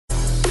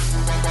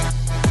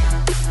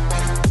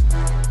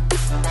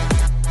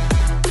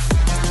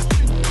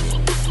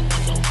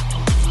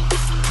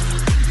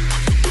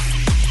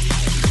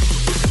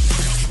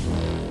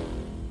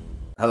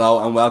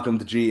Hello and welcome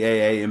to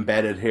GAA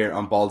Embedded here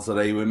on Balls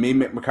Today with me,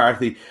 Mick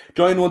McCarthy,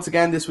 joined once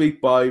again this week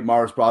by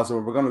Maurice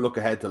Brosnan. We're going to look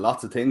ahead to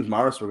lots of things,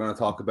 Maurice. We're going to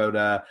talk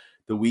about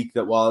the week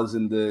that was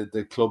in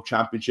the club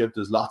championship.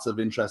 There's lots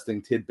of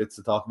interesting tidbits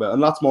to talk about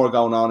and lots more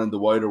going on in the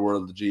wider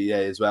world of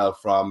GAA as well,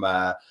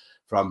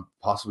 from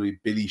possibly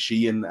Billy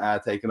Sheehan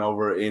taking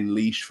over in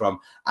Laois, from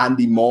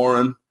Andy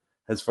Moran,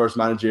 his first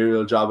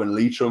managerial job in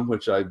Leitrim,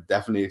 which I'm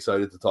definitely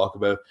excited to talk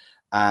about,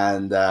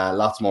 and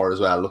lots more as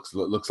well.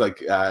 Looks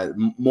like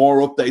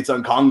more updates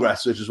on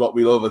Congress, which is what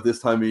we love at this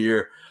time of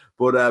year.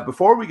 But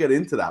before we get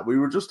into that, we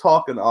were just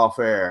talking off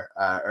air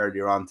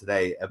earlier on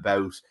today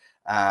about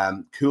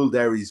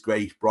Coolderry's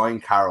great Brian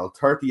Carroll,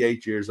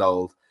 38 years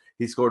old.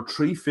 He scored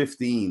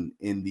 315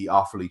 in the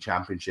Offaly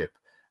Championship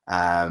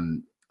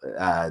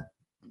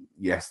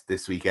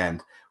this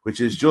weekend, which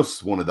is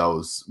just one of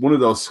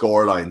those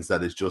score lines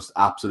that is just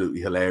absolutely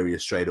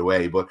hilarious straight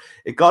away. But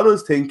it got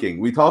us thinking.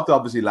 We talked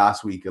obviously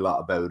last week a lot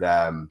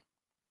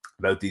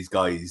about these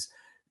guys,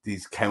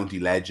 these county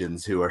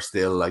legends who are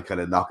still like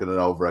kind of knocking it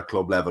over at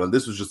club level, and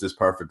this was just this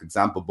perfect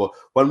example. But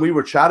when we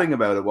were chatting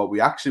about it, what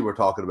we actually were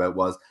talking about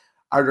was,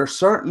 are there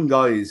certain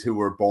guys who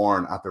were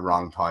born at the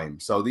wrong time?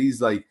 So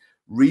these like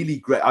really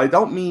great, I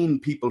don't mean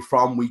people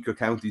from weaker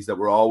counties that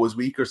were always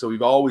weaker. So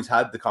we've always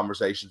had the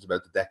conversations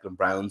about the Declan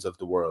Browns of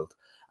the world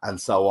and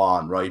so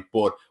on, right?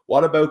 But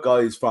what about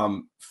guys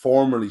from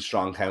formerly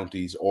strong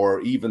counties,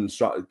 or even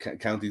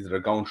counties that are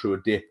going through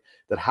a dip,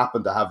 that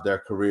happen to have their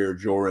career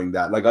during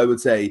that? Like I would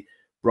say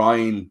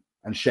Brian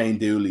and Shane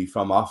Dooley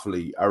from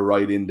Offaly are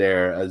right in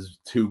there as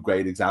two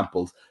great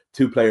examples,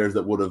 two players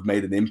that would have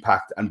made an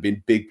impact and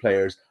been big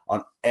players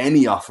on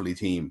any Offaly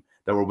team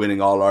that were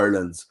winning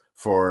All-Irelands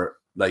for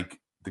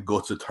like the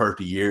guts of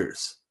 30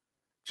 years.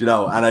 Do you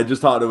know? And I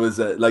just thought it was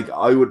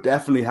I would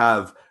definitely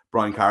have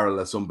Brian Carroll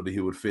as somebody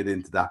who would fit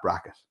into that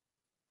bracket.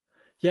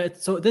 Yeah,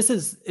 so this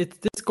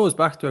goes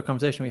back to a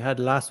conversation we had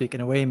last week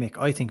in a way, Mick,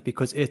 I think,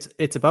 because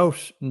it's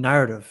about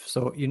narrative.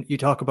 So you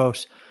talk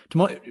about,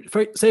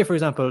 say for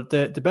example,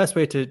 the best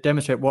way to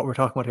demonstrate what we're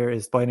talking about here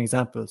is by an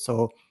example.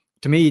 So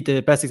to me,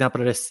 the best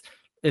example of this,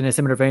 in a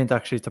similar vein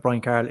actually to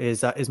Brian Carroll,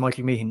 is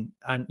Michael Meehan.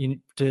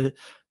 And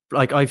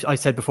like I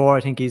said before,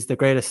 I think he's the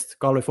greatest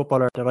Galway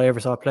footballer that I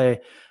ever saw play.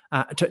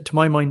 To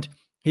my mind,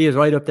 he is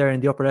right up there in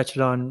the upper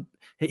echelon.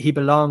 He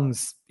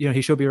belongs,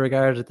 he should be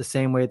regarded the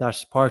same way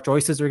that Pádraig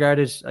Joyce is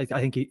regarded. I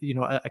think,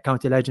 a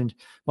county legend,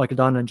 Michael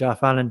Donnan and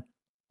Jeff Allen.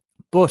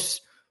 But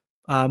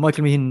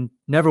Michael Meehan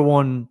never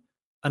won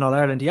an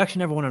All-Ireland. He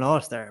actually never won an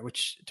All-Star,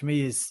 which to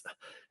me is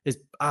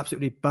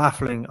absolutely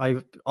baffling.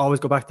 I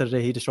always go back to the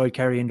day he destroyed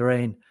Kerry in the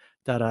rain.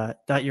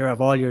 That year of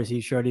all years,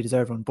 he surely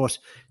deserved one. But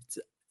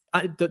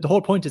the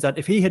whole point is that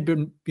if he had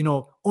been,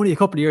 only a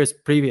couple of years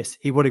previous,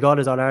 he would have got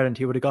his All-Ireland.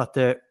 He would have got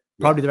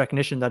probably the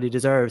recognition that he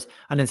deserves.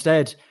 And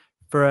instead,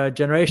 for a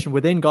generation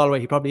within Galway,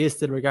 he probably is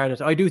still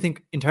regarded. I do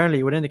think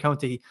internally within the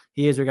county,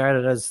 he is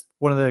regarded as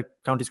one of the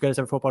county's greatest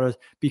ever footballers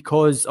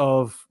because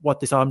of what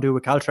they saw him do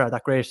with Caltra,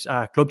 that great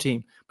club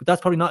team. But that's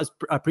probably not as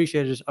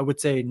appreciated, I would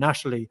say,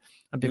 nationally.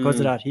 And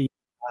because of that, he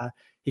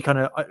kind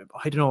of,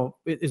 I don't know,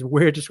 it's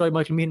weird to describe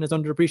Michael Meehan as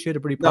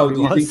underappreciated, but he probably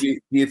was. Do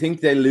you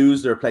think they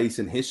lose their place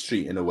in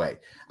history in a way?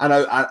 And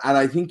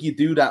I think you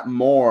do that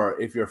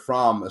more if you're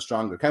from a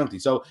stronger county.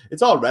 So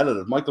it's all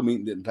relative. Michael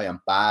Meehan didn't play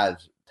on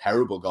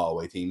terrible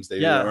Galway teams.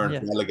 They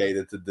weren't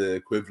relegated to the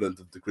equivalent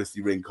of the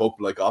Christy Ring Cup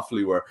like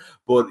Offaly were.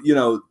 But,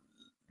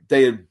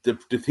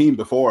 the team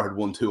before had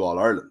won 2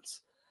 All-Irelands.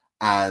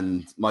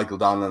 And Michael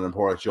Donlan and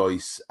Pádraig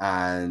Joyce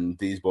and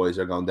these boys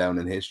are going down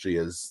in history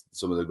as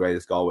some of the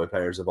greatest Galway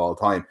players of all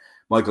time.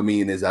 Michael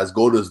Meehan is as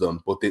good as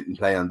them, but didn't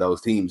play on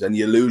those teams. And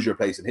you lose your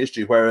place in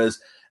history. Whereas,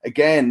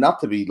 again, not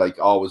to be like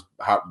always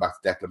harping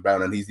back to Declan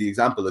Brown, and he's the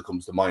example that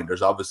comes to mind.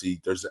 There's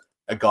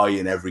a guy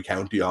in every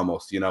county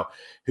almost,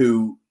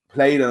 who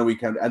played on a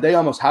weekend, and they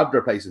almost have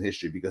their place in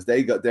history because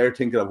they're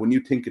thinking of, when you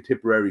think of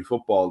Tipperary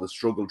football, the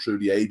struggle through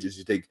the ages,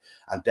 you think,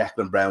 and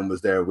Declan Brown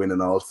was there winning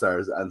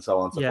All-Stars and so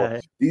on and so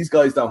forth. These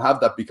guys don't have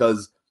that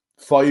because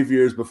 5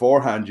 years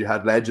beforehand you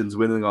had legends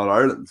winning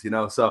All-Irelands,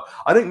 So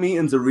I think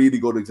Meehan's a really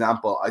good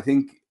example. I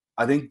think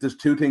there's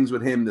 2 things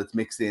with him that's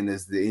mixed in,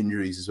 is the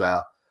injuries as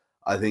well.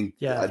 I think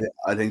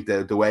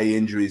the way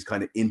injuries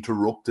kind of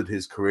interrupted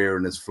his career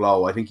and his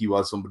flow. I think he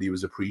was somebody who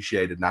was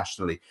appreciated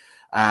nationally.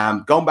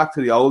 Going back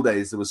to the old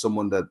days, there was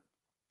someone that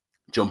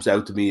jumps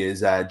out to me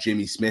is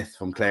Jimmy Smith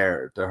from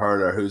Clare, the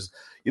hurler, who's,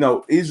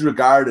 is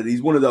regarded.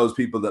 He's one of those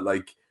people that,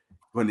 like,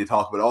 when you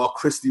talk about,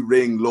 Christy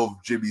Ring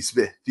loved Jimmy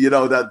Smith,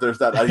 that there's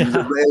that, he's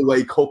a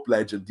Railway Cup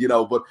legend,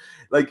 but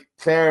like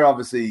Clare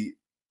obviously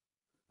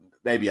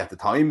maybe at the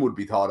time would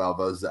be thought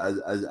of as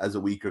a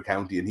weaker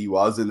county, and he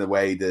was in a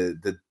way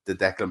the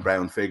Declan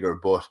Brown figure.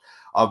 But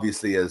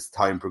obviously as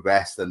time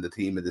progressed and the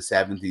team of the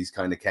 70s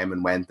kind of came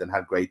and went and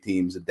had great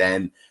teams, and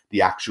then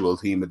the actual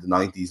team of the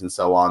 90s and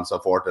so on and so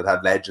forth that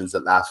had legends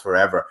that last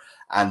forever,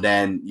 and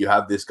then you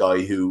have this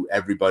guy who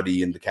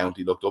everybody in the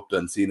county looked up to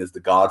and seen as the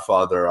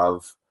godfather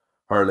of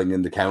hurling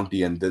in the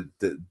county, and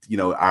he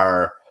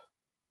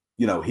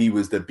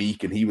was the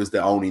beacon, he was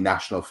the only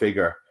national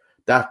figure.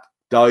 That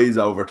dies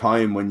over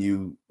time when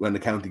the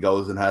county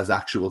goes and has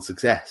actual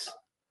success.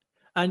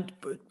 And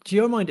to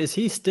your mind, is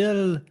he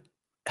still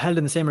held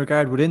in the same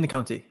regard within the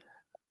county?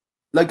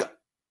 Like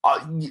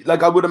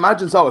I would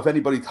imagine so if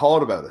anybody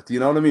thought about it. Do you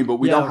know what I mean? But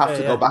we don't have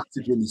to go back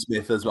to Jimmy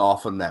Smith as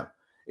often now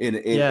in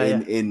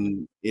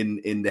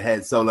the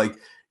head. So like,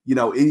 you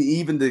know,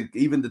 even the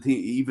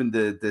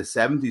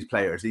 70s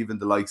players, even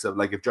the likes of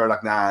like if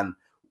Gerlach Nan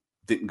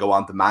didn't go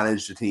on to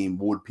manage the team,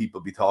 would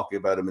people be talking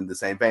about him in the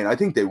same vein? I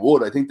think they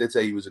would. I think they'd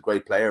say he was a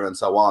great player and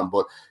so on.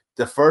 But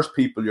the first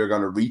people you're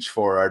going to reach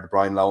for are the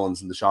Brian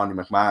Lowens and the Shawnee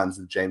McMahons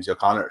and James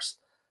O'Connors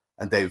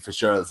and David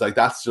Fitzgerald. It's like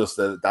that's just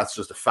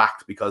a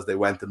fact because they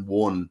went and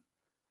won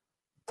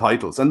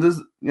titles. And there's,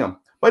 you know,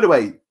 by the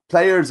way,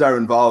 players are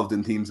involved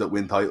in teams that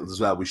win titles as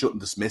well. We shouldn't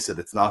dismiss it.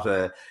 It's not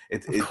a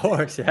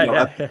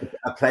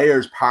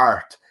player's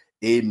part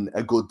in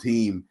a good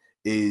team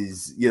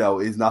is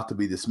not to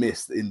be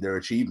dismissed in their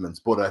achievements,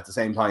 but at the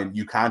same time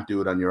you can't do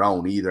it on your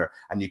own either,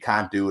 and you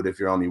can't do it if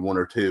you're only one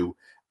or two,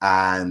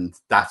 and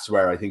that's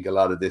where I think a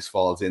lot of this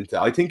falls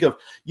into. I think of,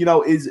 you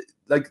know, is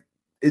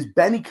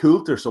Benny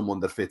Coulter someone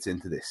that fits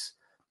into this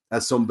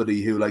as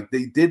somebody who, like,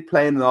 they did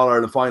play in an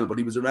All-Ireland final, but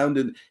he was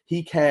around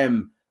he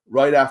came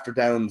right after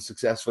Down's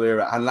successful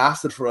era and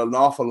lasted for an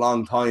awful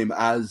long time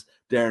as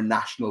their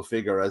national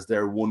figure, as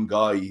their one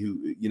guy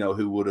who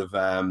would have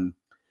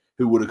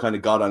kind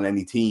of got on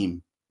any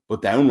team,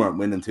 but Down weren't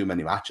winning too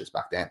many matches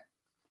back then.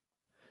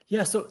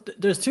 Yeah, so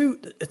there's two.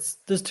 This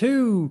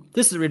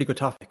is a really good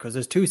topic because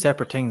there's two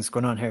separate things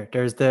going on here.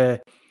 There's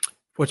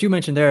what you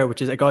mentioned there,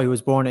 which is a guy who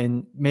was born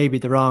in maybe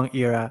the wrong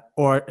era,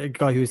 or a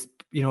guy who's,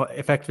 you know,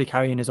 effectively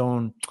carrying his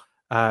own,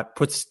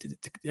 puts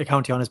the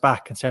county on his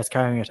back and starts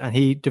carrying it, and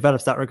he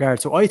develops that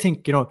regard. So I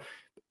think, you know,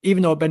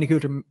 even though Benny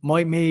Coulter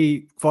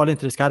may fall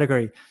into this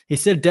category, he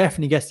still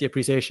definitely gets the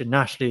appreciation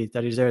nationally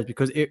that he deserves,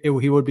 because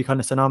he would be kind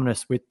of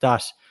synonymous with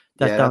that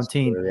Down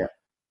team. True, yeah.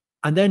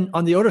 And then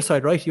on the other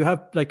side, right, you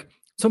have, like,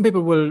 some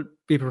people will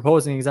be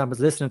proposing examples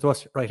listening to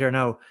us right here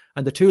now,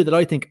 and the two that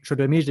I think should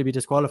immediately be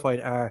disqualified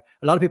are,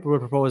 a lot of people will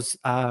propose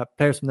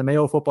players from the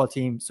Mayo football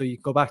team. So you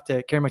go back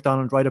to Kieran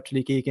MacDonald right up to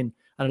Lee Keegan,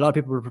 and a lot of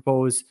people will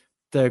propose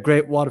the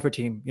great Waterford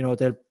team. You know,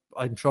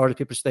 I'm sure the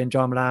people saying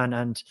John Milan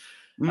and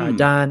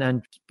Dan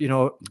and, you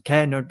know,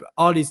 Ken, or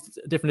all these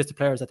different lists of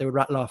players that they would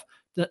rattle off.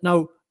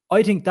 Now,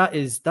 I think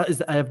that's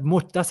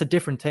a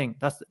different thing.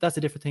 That's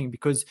a different thing,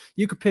 because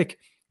you could pick,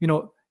 you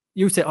know,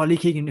 you say, Lee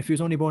Keegan, if he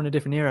was only born in a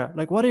different era,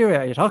 like, what era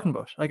are you talking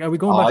about? Like, are we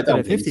going back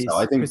to the 50s? So.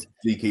 I think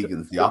Lee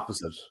Keegan's the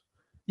opposite.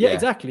 Yeah,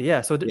 exactly.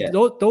 Yeah. So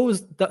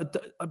those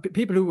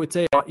people who would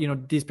say, you know,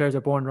 these players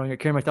are born wrong.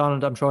 Kieran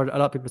MacDonald, I'm sure a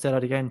lot of people say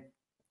that again.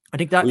 I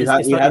think that we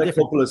had a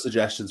couple of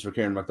suggestions for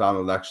Kieran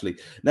MacDonald, actually.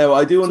 Now,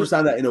 I do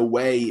understand that in a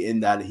way,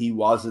 in that he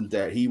wasn't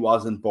there. He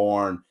wasn't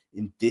born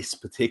in this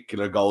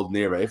particular golden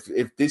era.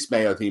 If this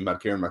Mayo team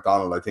had Kieran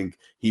MacDonald, I think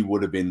he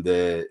would have been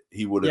that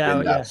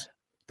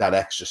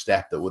extra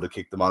step that would have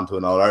kicked them onto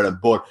an All-Ireland.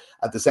 But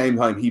at the same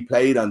time, he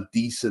played on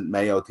decent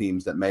Mayo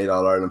teams that made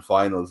All-Ireland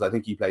finals. I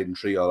think he played in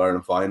 3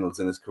 All-Ireland finals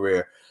in his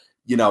career.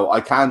 You know,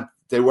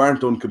 they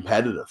weren't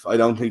uncompetitive. I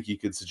don't think you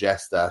could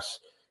suggest that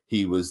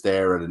he was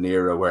there at an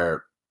era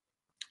where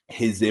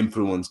his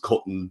influence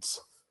couldn't,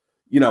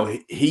 you know,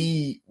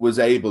 he was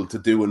able to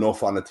do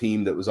enough on a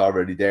team that was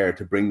already there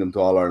to bring them to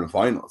All-Ireland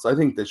finals. I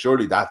think that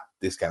surely that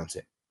discounts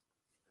him.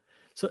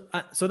 So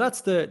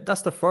that's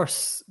the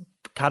first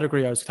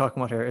category I was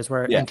talking about here, is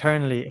where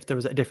internally, if there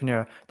was a different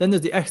era, then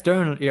there's the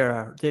external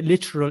era, the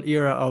literal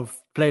era of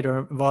play they're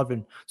involved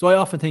in. So I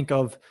often think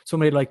of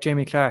somebody like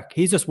Jamie Clark.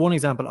 He's just one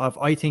example of,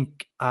 I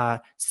think,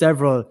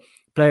 several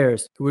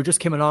players who just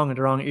came along in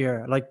the wrong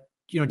era, like,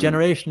 you know,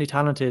 generationally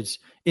talented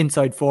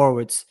inside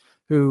forwards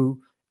who,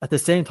 at the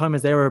same time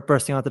as they were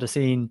bursting onto the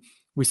scene,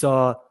 we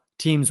saw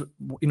teams,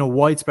 you know,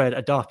 widespread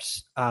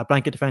adopt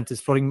blanket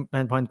defenses, floating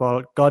men behind the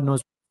ball. God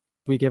knows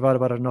we gave out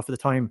about it enough at the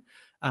time.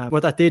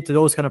 What that did to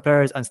those kind of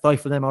players and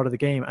stifle them out of the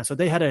game. And so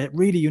they had a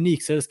really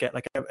unique skill set,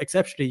 like an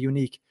exceptionally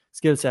unique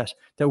skill set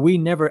that we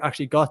never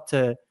actually got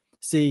to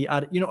see.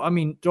 You know, I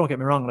mean, don't get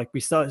me wrong, like,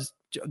 we saw,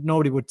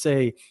 nobody would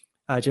say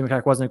Jimmy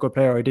Clark wasn't a good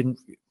player or didn't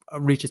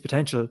reach his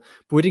potential,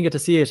 but we didn't get to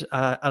see it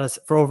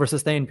for over a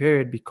sustained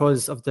period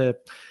because of the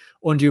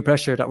undue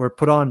pressure that were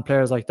put on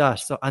players like that.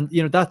 So, and,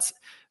 you know,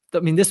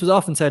 this was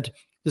often said,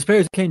 there's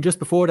players who came just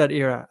before that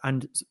era,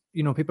 and,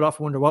 you know, people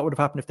often wonder what would have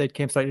happened if they'd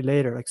came slightly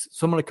later. Like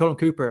someone like Colin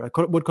Cooper.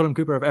 Would Colin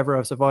Cooper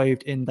have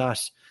survived in that,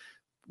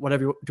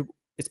 whatever?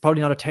 It's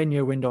probably not a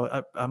 10-year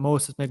window. At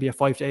most, it's maybe a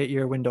 5 to 8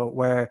 year window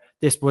where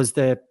this was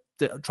the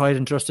tried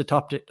and trusted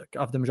top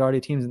of the majority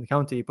of teams in the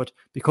county. But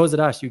because of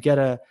that, you get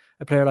a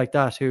player like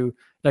that who,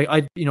 like,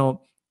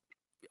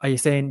 are you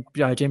saying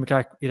Jamie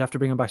Clark, you'd have to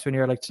bring him back to an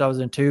era like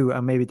 2002,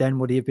 and maybe then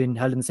would he have been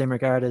held in the same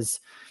regard as,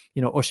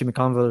 you know, Oisin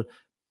McConville?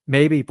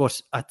 Maybe, but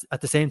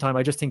at the same time,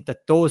 I just think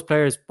that those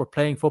players were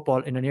playing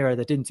football in an era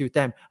that didn't suit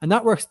them. And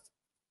that works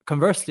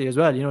conversely as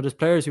well. You know, there's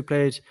players who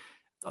played,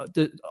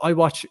 I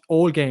watch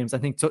old games. I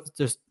think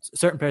there's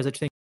certain players that you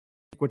think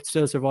would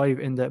still survive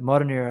in the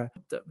modern era.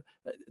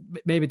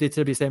 Maybe they'd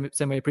still be same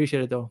way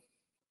appreciated, though.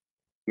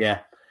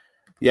 Yeah.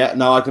 Yeah,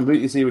 no, I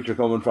completely see what you're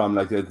coming from.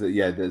 Like,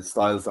 the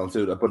styles don't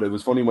suit it. But it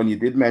was funny when you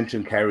did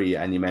mention Kerry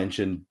and you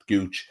mentioned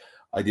Gooch.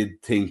 I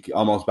did think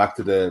almost back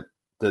to the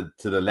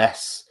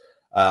less.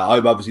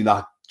 I'm obviously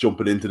not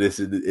jumping into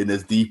this in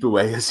as deep a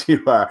way as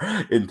you are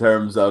in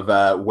terms of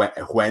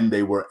when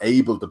they were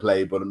able to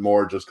play, but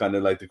more just kind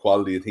of like the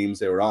quality of teams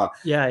they were on.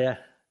 Yeah.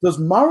 Does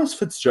Maurice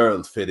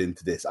Fitzgerald fit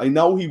into this? I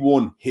know he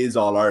won his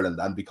All-Ireland,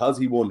 and because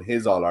he won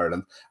his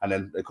All-Ireland, and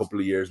then a couple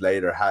of years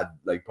later had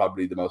like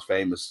probably the most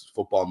famous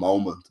football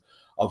moment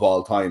of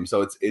all time.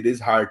 So it is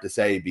hard to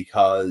say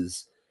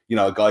because, you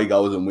know, a guy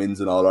goes and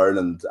wins an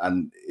All-Ireland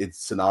and it's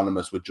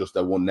synonymous with just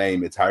that one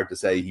name. It's hard to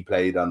say he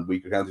played on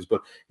weaker counties,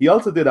 but he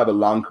also did have a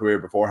long career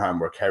beforehand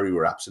where Kerry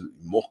were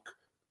absolutely muck.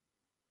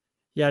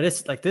 Yeah,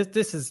 this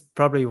is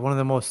probably one of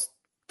the most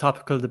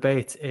topical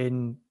debates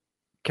in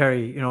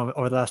Kerry, you know,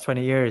 over the last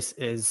 20 years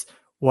is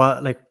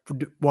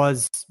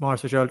was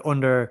Maurice Fitzgerald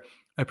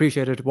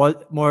underappreciated? Was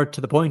more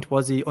to the point,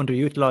 was he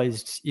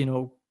underutilized? You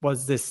know,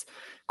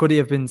 could he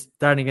have been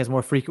starting as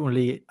more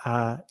frequently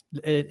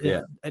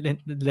in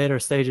later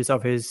stages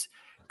of his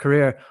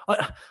career?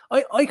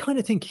 I kind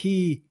of think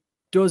he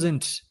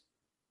doesn't.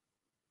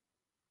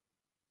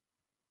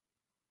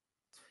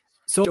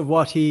 So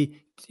what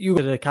you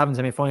get a Cavan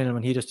semi-final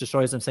when he just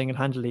destroys them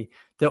single-handedly.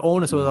 The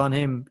onus was on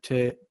him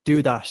to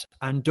do that.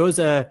 And does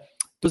a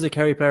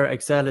Kerry player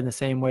excel in the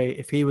same way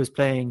if he was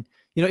playing?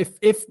 You know,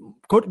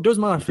 does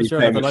Maurice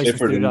Fitzgerald have the license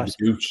to do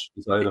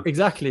that?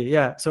 Exactly,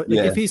 yeah. So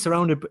if he's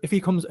surrounded, if he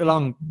comes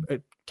along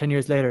 10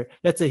 years later,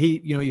 let's say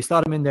you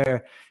slot him in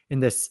there in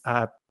this.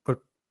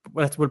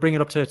 We'll bring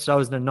it up to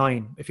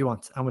 2009 if you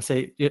want, and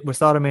we'll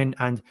slot him in,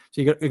 and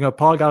so you got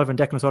Paul Galvin,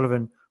 Declan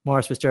Sullivan,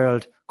 Maurice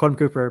Fitzgerald, Colin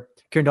Cooper,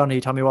 Kieran Donaghy,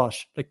 Tommy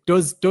Walsh. Like,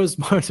 does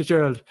Maurice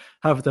Fitzgerald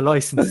have the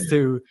license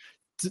to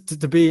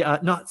be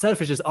not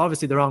selfish is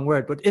obviously the wrong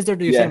word, but is there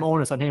the same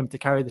onus on him to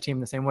carry the team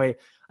in the same way?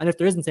 And if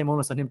there isn't the same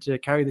onus on him to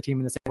carry the team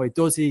in the same way,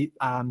 does he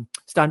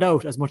stand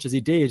out as much as he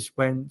did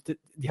when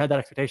he had that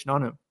expectation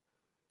on him?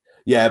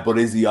 Yeah, but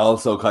is he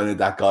also kind of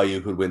that guy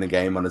who could win a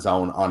game on his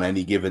own on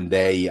any given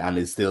day and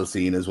is still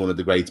seen as one of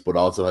the greats, but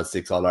also has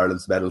 6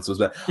 All-Ireland medals as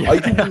well? Yeah. I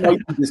think he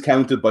might be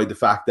discounted by the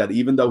fact that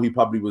even though he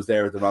probably was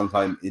there at the wrong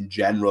time in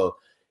general,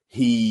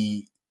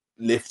 he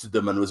lifted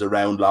them and was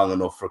around long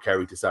enough for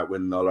Kerry to start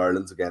winning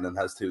All-Irelands again and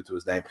has 2 to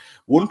his name.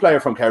 One player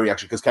from Kerry,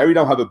 actually, because Kerry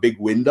don't have a big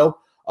window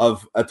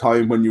of a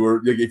time when you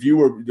were, like,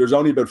 there's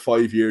only about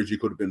 5 years you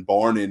could have been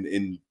born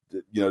in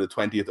the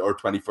 20th or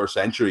 21st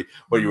century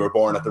where you were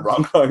born at the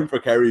wrong time for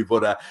Kerry.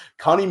 But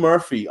Connie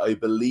Murphy, I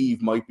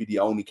believe, might be the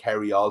only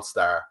Kerry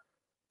All-Star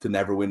to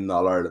never win an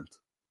All-Ireland.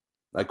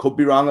 I could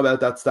be wrong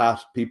about that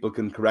stat. People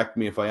can correct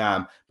me if I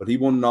am, but he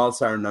won an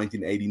All-Star in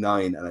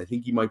 1989, and I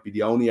think he might be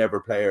the only ever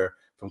player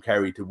from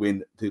Kerry to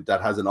win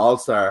that has an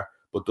All-Star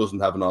but doesn't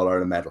have an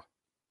All-Ireland medal.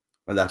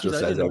 And that just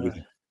says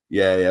everything.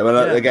 Yeah.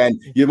 Well, again,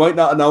 you might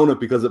not have known it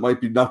because it might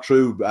be not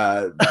true,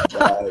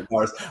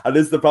 Maurice. And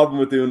this is the problem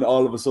with doing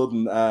all of a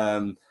sudden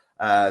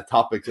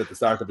topics at the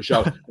start of a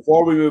show.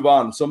 Before we move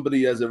on,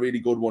 somebody has a really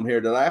good one here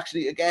that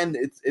actually, again,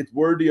 it's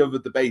worthy of a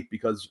debate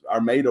because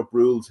our made-up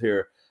rules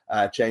here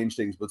change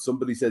things. But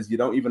somebody says you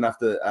don't even have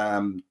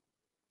to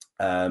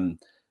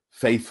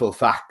Faithful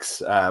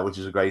Facts, which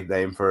is a great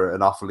name for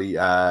an Offaly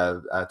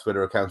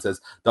Twitter account,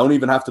 says don't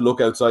even have to look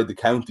outside the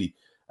county.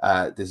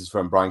 This is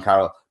from Brian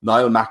Carroll.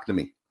 Niall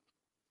McNamee,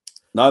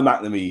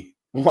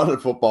 what a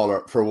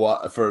footballer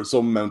for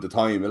some amount of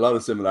time. A lot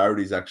of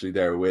similarities actually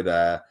there with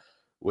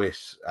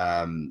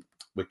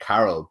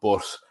Carroll,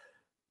 but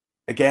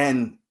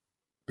again,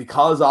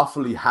 because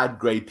Offaly had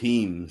great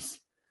teams,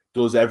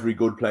 does every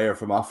good player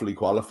from Offaly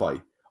qualify,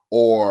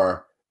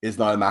 or is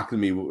Niall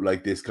McNamee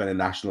like this kind of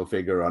national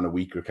figure on a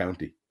weaker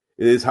county?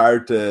 It is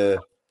hard to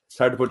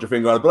put your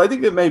finger on it, but I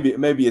think it may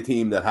be a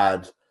team that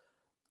had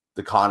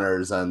the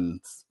Connors and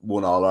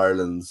won All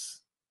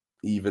Irelands,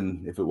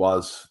 even if it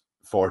was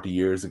 40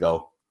 years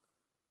ago.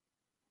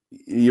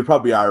 You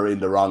probably are in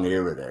the wrong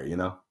era there, you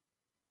know?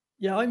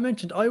 Yeah,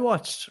 I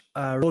watched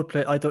road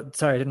play. I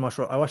didn't watch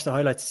road. I watched the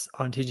highlights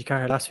on TG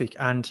Carr last week,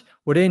 and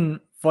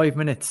within 5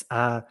 minutes,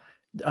 Niall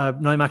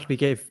McNamee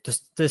gave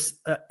just this.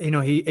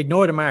 He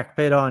ignored a mark,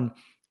 played on,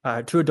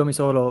 threw a dummy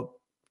solo,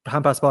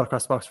 hand pass ball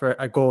across the box for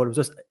a goal. It was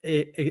just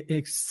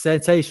a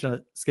sensational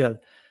skill.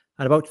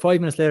 And about 5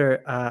 minutes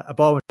later, a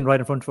ball went right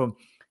in front of him,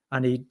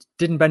 and he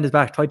didn't bend his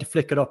back, tried to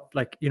flick it up,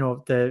 like,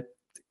 the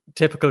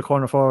typical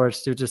corner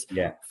forwards to just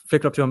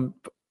flick it up to him.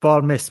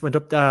 Ball missed, went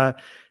up,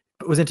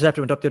 was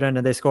intercepted, went up the other end,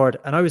 and they scored.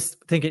 And I was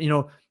thinking,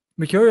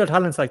 mercurial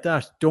talents like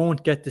that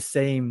don't get the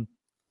same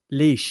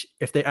leash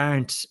if they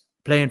aren't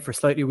playing for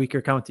slightly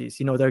weaker counties.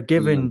 They're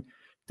given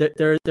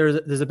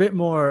there's a bit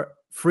more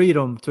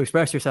freedom to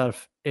express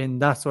yourself in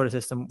that sort of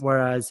system.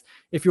 Whereas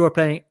if you are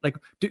playing, like,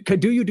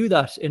 do you do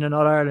that in an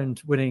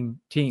All-Ireland winning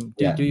team?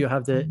 Do you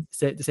have the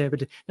same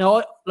ability?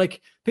 Now,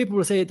 like, people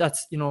will say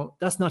that's not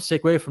to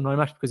take away from Niall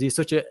McNamee because he's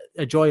such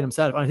a joy in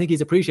himself. And I think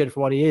he's appreciated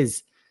for what he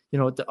is.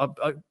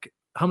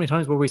 How many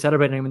times were we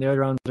celebrating him in the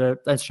other round of the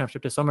Leinster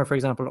Championship this summer, for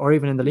example, or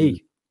even in the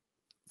league?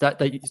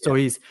 So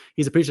he's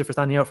appreciated for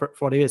standing out for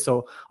what he is.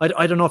 So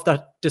I don't know if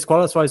that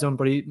disqualifies him,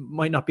 but he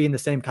might not be in the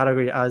same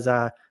category as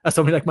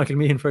somebody like Michael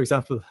Meehan, for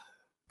example.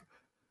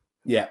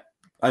 Yeah,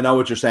 I know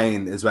what you're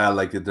saying as well.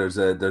 Like there's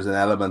an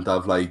element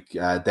of like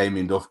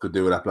Damien Duff could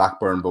do it at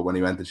Blackburn, but when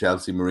he went to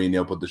Chelsea,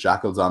 Mourinho put the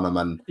shackles on him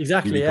and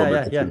exactly, he become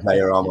a different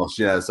player almost.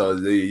 Yeah, so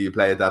you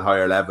play at that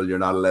higher level, you're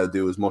not allowed to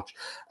do as much.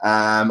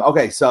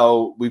 Okay,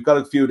 so we've got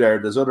a few there.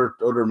 There's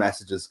other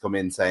messages come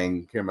in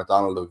saying Kieran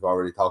McDonald, who we've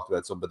already talked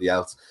about, somebody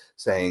else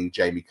saying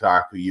Jamie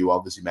Clark, who you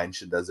obviously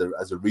mentioned as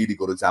a really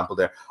good example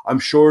there. I'm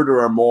sure there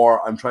are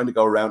more. I'm trying to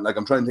go around, like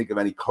I'm trying to think of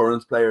any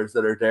current players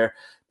that are there.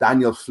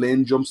 Daniel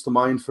Flynn jumps to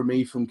mind for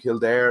me from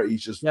Kildare.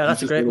 He's just a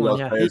great one of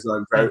those players that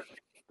I'm very,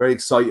 very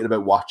excited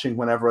about watching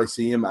whenever I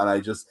see him.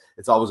 And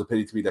it's always a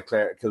pity to me that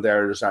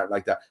Kildare just aren't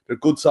like that. They're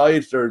good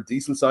side, they're a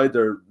decent side,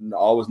 they're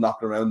always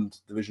knocking around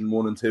Division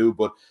 1 and 2.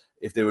 But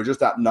if they were just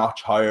that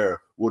notch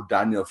higher, would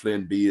Daniel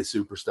Flynn be a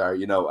superstar?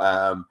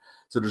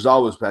 So there's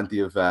always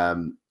plenty of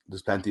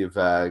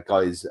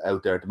guys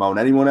out there at the moment.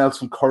 Anyone else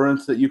from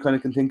current that you kind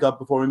of can think of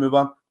before we move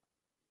on?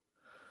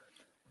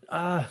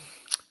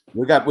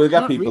 We'll get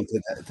people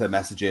to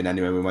message in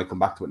anyway. We might come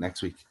back to it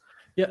next week.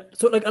 Yeah,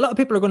 so like a lot of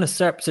people are going to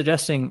start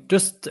suggesting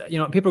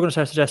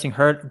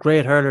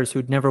great hurlers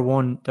who'd never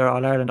won their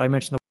All Ireland. I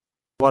mentioned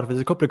there's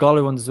a couple of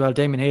Galway ones as well.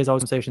 Damien Hayes,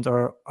 always stations,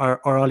 or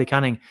Ollie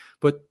Canning.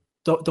 But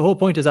the whole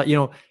point is that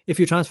if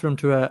you transfer them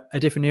to a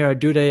different era,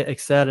 do they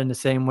excel in the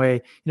same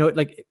way?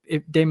 Like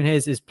if Damien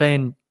Hayes is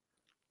playing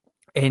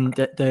in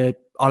the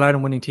All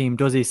Ireland winning team,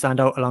 does he stand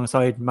out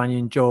alongside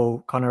Mannion,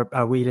 Joe, Conor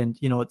Whelan?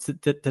 To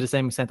the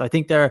same extent. I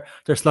think they're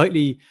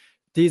slightly.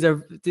 These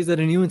are the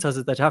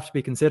nuances that have to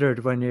be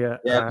considered when you.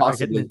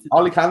 Possibly.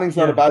 Ollie Canning's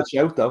not a bad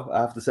shout, though.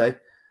 I have to say,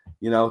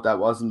 that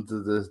wasn't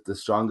the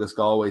strongest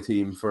Galway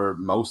team for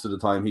most of the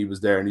time he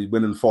was there, and he's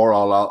winning 4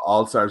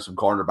 all stars from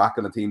cornerback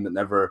on a team that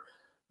never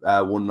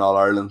won an All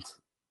Ireland.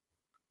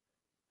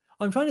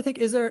 I'm trying to think.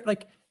 Is there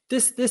like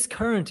this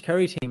current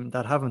Kerry team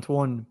that haven't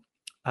won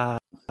an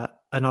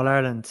All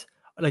Ireland?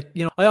 Like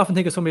I often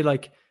think of somebody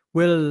like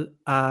Will.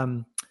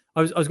 I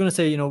was going to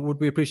say,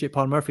 would we appreciate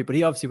Paul Murphy, but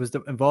he obviously was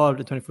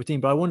involved in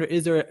 2014. But I wonder,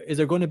 is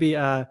there going to be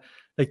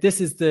this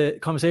is the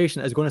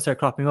conversation is going to start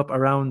cropping up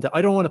around.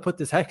 I don't want to put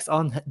this hex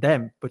on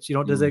them, but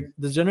there's a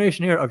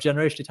generation here of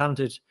generationally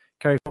talented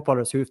Kerry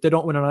footballers who, if they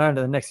don't win an Ireland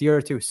in the next year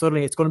or two,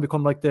 suddenly it's going to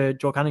become like the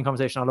Joe Canning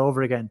conversation all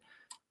over again.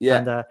 Yeah.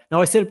 And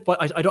now I still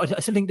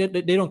think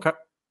they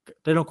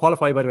don't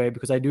qualify, by the way,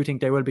 because I do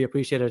think they will be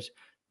appreciated,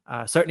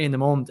 certainly in the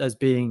moment, as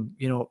being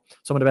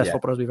some of the best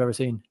footballers we've ever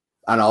seen.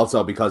 And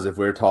also because if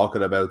we're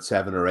talking about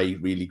 7 or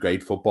 8 really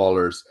great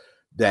footballers,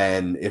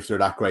 then if they're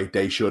that great,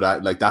 they should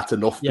that's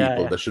enough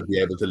people that should be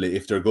able to.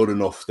 If they're good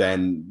enough,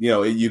 then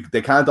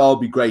they can't all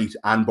be great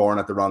and born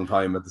at the wrong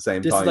time at the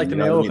same time. This is like the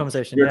Mayo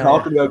conversation. You're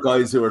talking about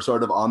guys who are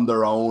sort of on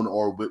their own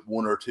or with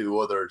 1 or 2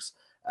 others,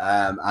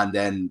 and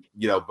then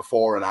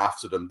before and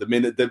after them, the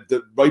minute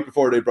the right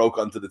before they broke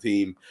onto the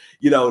team,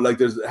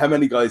 there's how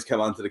many guys came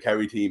onto the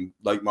Kerry team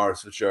like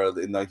Maurice Fitzgerald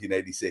in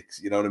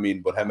 1986. You know what I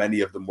mean? But how many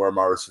of them were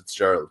Maurice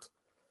Fitzgerald?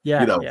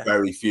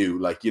 Very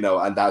few,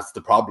 and that's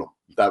the problem.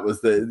 That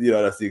was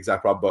that's the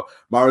exact problem. But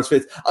Maurice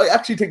Fitz, I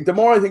actually think the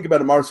more I think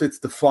about it, Maurice Fitz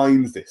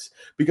defines this,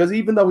 because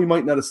even though he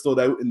might not have stood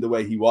out in the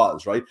way he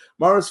was, right?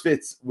 Maurice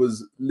Fitz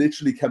was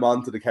literally came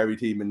on to the Kerry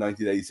team in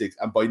 1986,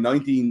 and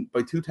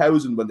by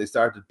 2000, when they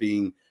started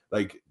being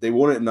they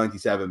won it in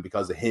 97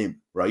 because of him,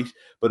 right?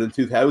 But in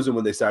 2000,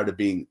 when they started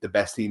being the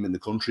best team in the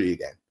country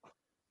again,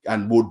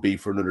 and would be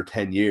for another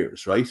 10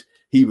 years, right?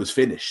 He was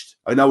finished.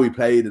 I know he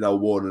played in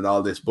 01 and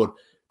all this, but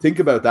think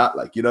about that,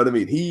 you know what I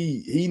mean?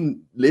 He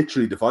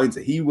literally defines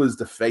it. He was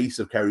the face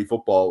of Kerry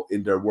football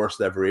in their worst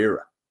ever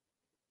era.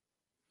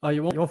 Oh,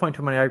 you won't find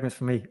too many arguments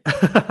from me.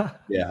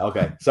 Yeah,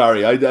 okay.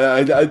 Sorry, I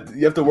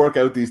you have to work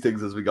out these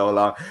things as we go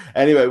along.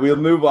 Anyway, we'll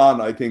move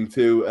on, I think,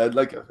 to a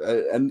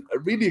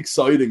really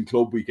exciting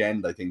club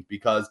weekend, I think,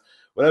 because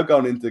without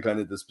going into kind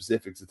of the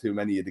specifics of too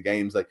many of the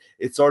games,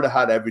 it sort of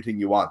had everything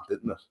you want,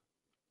 didn't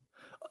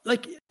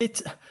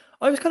it?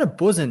 I was kind of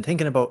buzzing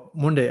thinking about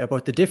Monday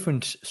about the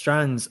different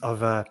strands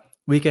of a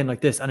weekend like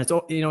this, and it's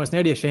it's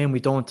nearly a shame we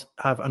don't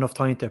have enough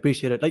time to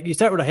appreciate it. Like, you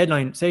start with a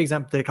headline, say,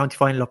 example, the county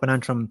final up in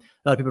Antrim.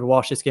 A lot of people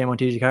watch this game on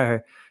TG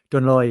Carr,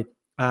 Dunloy.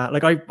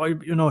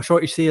 I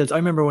Shorty Seals. I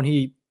remember when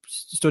he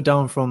stood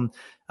down from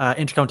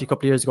Intercounty a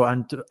couple of years ago,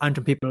 and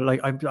Antrim people,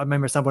 I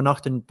remember Sam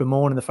Nocton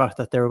bemoaning the fact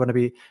that they were going to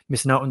be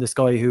missing out on this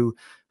guy who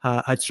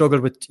had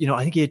struggled with,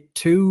 I think he had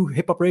 2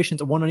 hip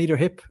operations, 1 on either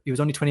hip. He was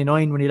only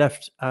 29 when he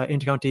left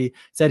Intercounty.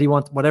 Said he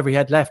wanted whatever he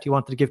had left, he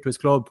wanted to give to his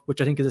club,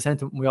 which I think is a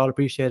sentiment we all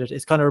appreciated.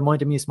 It's kind of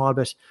reminded me a small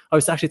bit. I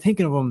was actually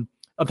thinking of him.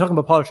 I'm talking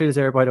about Paul Trials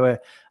here, by the way.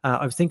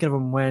 I was thinking of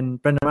him when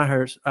Brendan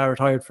Maher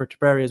retired for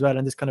Tipperary as well,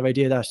 and this kind of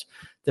idea that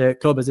the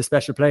club is a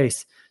special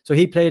place. So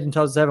he played in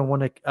 2007,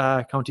 won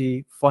a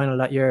county final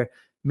that year,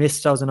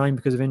 missed 2009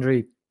 because of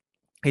injury.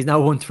 He's now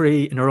won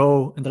 3 in a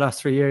row in the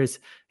last 3 years.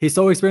 He's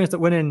so experienced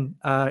at winning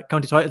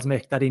county titles,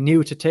 Mick, that he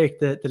knew to take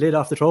the lid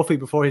off the trophy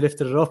before he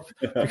lifted it up.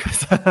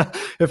 Because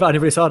if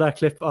anybody saw that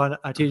clip on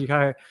TG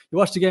Carr, you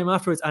watched the game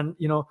afterwards, and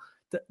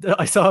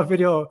I saw a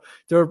video.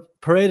 They were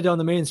paraded down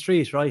the main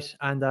street, right?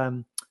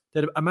 And they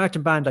had a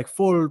marching band, like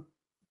full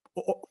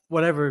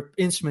whatever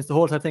instruments, the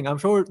whole type thing. I'm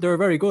sure they were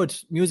very good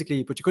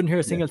musically, but you couldn't hear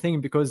a single thing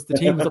because the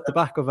team was up the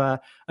back of a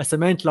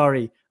cement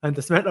lorry, and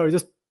the cement lorry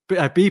just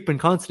beeping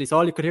constantly. So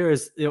all you could hear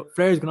is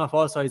flares going off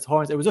all sides,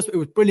 horns. It was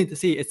brilliant to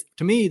see. It's,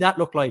 to me, that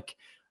looked like,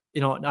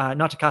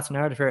 not to cast a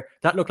narrative here,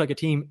 that looked like a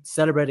team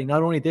celebrating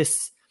not only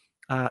this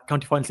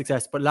county final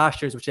success, but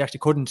last year's, which they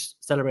actually couldn't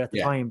celebrate at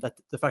the time. That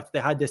the fact that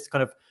they had this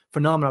kind of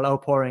phenomenal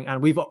outpouring,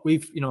 and we've how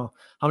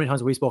many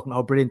times have we spoken about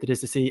how brilliant it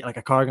is to see like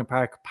a Corrigan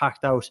Park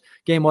packed out.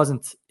 Game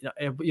wasn't,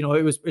 it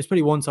was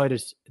pretty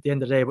one-sided at the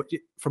end of the day. But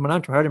from an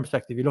Antrim hurling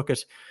perspective, you look at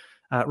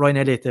Ryan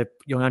Elliott, the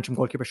young Antrim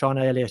goalkeeper,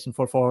 Shauna Elliott in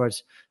full forward.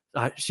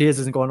 She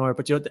isn't going nowhere,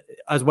 but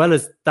as well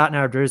as that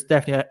now, there's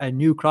definitely a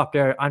new crop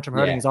there. Antrim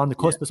hurling is on the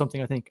cusp of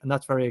something, I think, and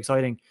that's very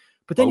exciting.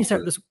 But then you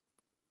start just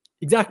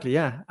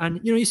and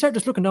you start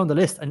just looking down the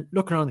list and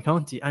looking around the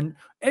county, and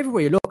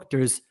everywhere you look,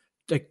 there's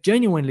like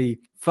genuinely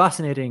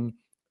fascinating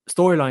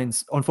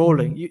storylines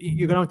unfolding.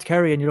 You go down to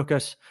Kerry and you look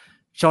at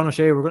Sean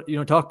O'Shea. We're going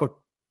to talk about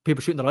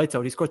people shooting the lights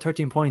out. He scored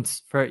 13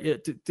 points for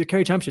the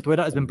Kerry Championship. The way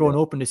that has been blown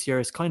open this year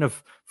is kind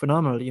of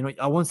phenomenal.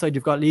 On one side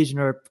you've got Legion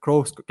or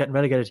Crokes getting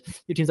relegated.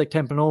 Your teams like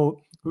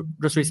Temple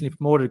just recently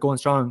promoted, going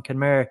strong.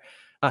 Kenmare,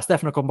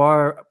 Stefano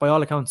Cumbar, by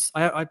all accounts,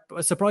 I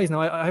was surprised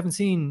now. I haven't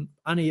seen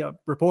any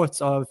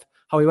reports of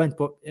how he went,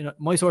 but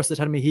my sources are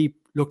telling me he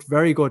looked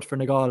very good for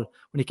Nagal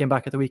when he came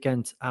back at the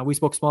weekend. We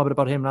spoke small bit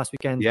about him last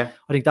weekend. I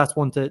think that's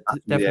one to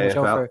definitely watch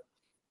out for.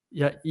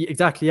 Yeah,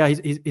 exactly. Yeah,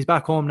 he's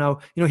back home now.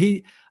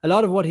 The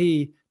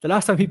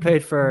last time he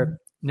played for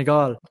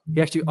Nagal,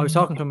 I was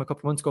talking to him a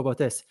couple of months ago about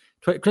this.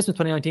 Christmas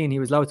 2019, he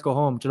was allowed to go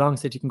home. Geelong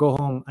said you can go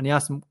home, and he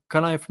asked him,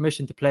 "Can I have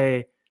permission to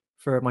play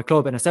for my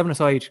club in a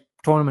 7-a-side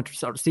tournament,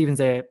 sort of Stephen's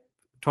Day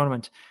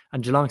tournament?"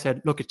 And Geelong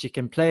said, "Look, you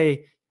can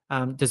play.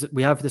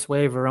 We have this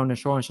waiver around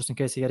insurance just in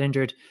case you get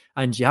injured,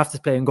 and you have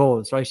to play in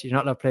goals, right? You're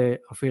not allowed to play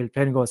a field,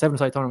 playing in goals,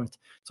 7-a-side tournament."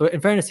 So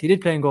in fairness, he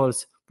did play in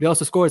goals, but he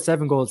also scored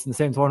 7 goals in the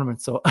same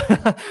tournament. So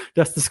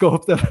that's the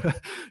scope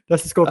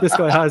this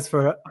guy has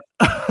for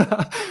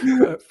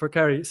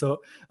Kerry.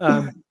 So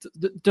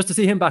just to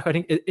see him back, I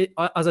think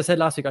as I said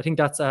last week, I think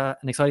that's an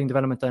exciting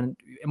development, and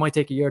it might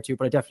take a year or two,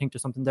 but I definitely think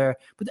there's something there.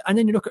 And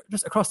then you look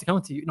just across the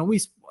county.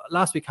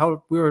 Last week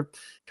how we were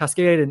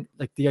cascading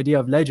like the idea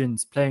of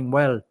legends playing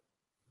well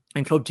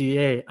in Club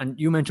GAA, and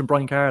you mentioned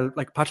Brian Carroll,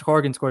 like Patrick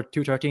Horgan scored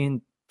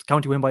 2-13,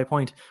 county win by a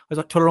point. I was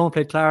like, Tullerone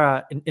played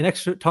Clara in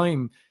extra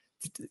time.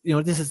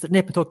 This is the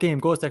nip and tuck game,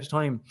 goes to extra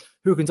time.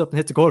 Hookins up and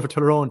hits a goal for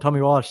Tullerone,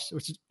 Tommy Walsh,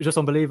 which is just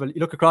unbelievable.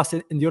 You look across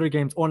in the other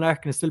games, Owen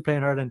Larkin is still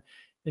playing hurling.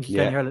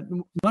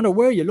 No matter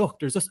where you look,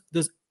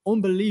 there's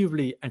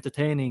unbelievably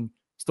entertaining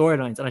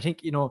storylines, and I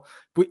think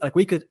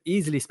we could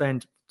easily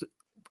spend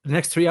the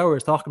next 3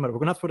 hours talking about it. We're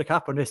going to have to put a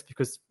cap on this,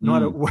 because no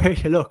matter where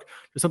you look,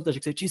 there's something that you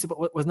can say, geez,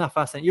 but wasn't that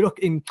fascinating? You look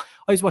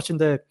I was watching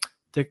the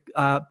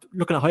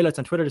looking at highlights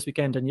on Twitter this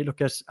weekend, and you look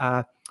at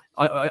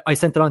I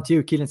sent it on to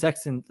you, Keelan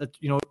Sexton,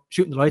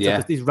 shooting the lights out.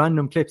 There's these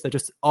random clips that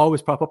just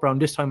always prop up around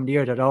this time of the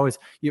year that always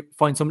you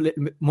find some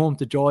little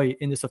moment of joy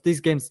in this stuff. These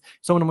games,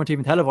 some of them aren't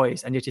even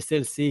televised, and yet you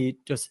still see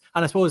and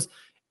I suppose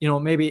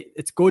maybe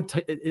it's good.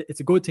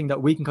 It's a good thing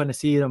that we can kind of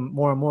see them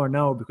more and more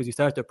now, because you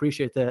start to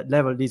appreciate the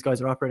level these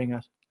guys are operating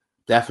at.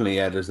 Definitely,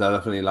 yeah. There's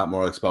definitely a lot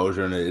more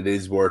exposure, and it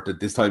is worth it.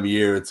 This time of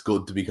year, it's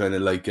good to be kind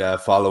of like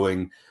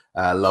following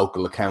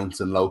local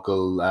accounts and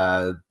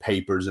local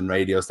papers and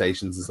radio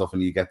stations and stuff,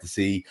 and you get to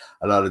see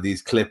a lot of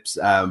these clips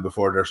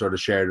before they're sort of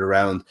shared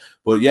around.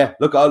 But yeah,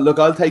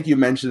 I'll take you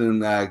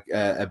mentioning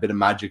a bit of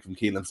magic from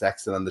Keelan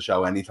Sexton on the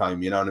show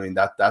anytime. You know what I mean?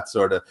 That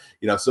sort of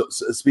so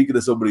speaking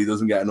of somebody who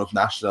doesn't get enough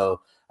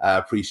national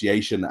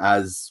appreciation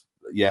as.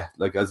 Yeah,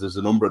 like as there's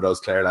a number of those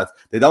Clare lads,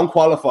 they don't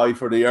qualify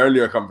for the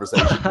earlier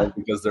conversation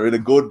because they're in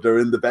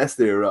the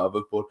best era of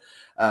it. But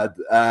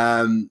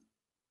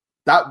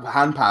that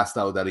hand pass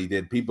though that he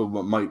did, people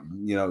might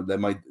they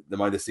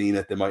might have seen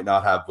it, they might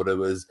not have, but it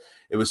was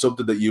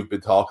something that you've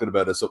been talking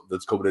about as something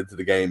that's coming into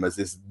the game as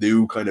this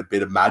new kind of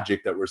bit of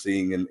magic that we're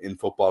seeing in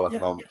football at the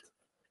moment.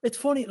 It's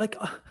funny, like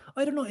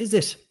I don't know, is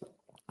it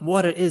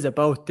what it is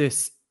about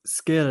this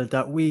skill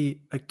that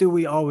we do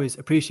we always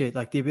appreciate,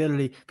 like the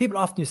ability. People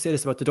often say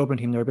this about the Dublin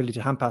team, their ability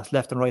to hand pass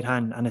left and right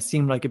hand, and it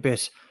seemed like a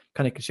bit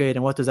kind of cliched,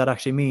 and what does that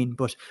actually mean?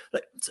 But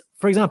like,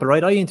 for example,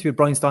 right, I interviewed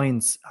Brian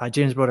Steins,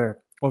 James' brother,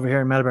 over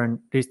here in Melbourne.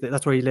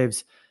 That's where he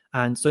lives.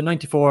 And so in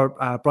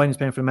 94, Brian is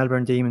playing for the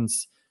Melbourne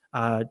Demons,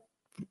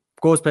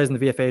 plays in the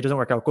VFA, doesn't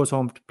work out, goes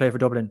home to play for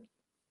Dublin,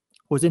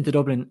 goes into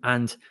Dublin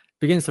and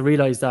begins to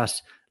realise that,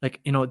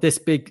 like, this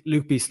big,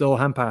 loopy, slow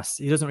hand pass,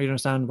 he doesn't really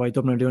understand why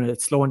Dublin are doing it.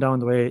 It's slowing down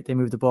the way they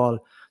move the ball.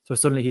 So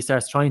suddenly he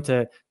starts trying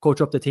to coach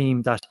up the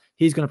team that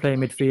he's going to play in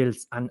midfield.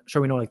 And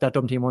sure, we know, like, that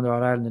Dublin team won the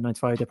All-Ireland in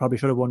 95. They probably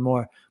should have won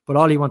more. But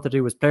all he wanted to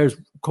do was players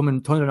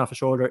coming, thundering off the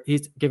shoulder.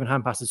 He's giving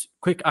hand passes,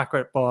 quick,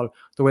 accurate ball,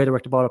 the way they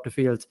work the ball up the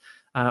field.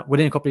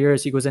 Within a couple of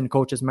years, he goes in and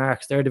coaches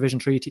Marks. They're Division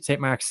 3, St.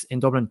 Mark's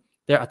in Dublin.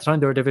 At the time,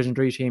 they were a Division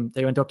 3 team.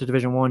 They went up to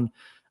Division 1,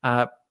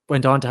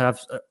 went on to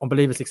have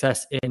unbelievable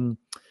success in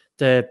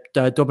the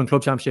Dublin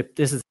Club Championship.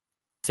 This is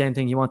same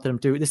thing he wanted them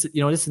to do. This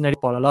is an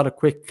football. A lot of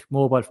quick,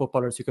 mobile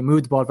footballers who can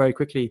move the ball very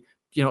quickly.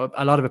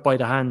 A lot of it by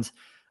the hand.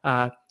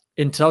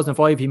 In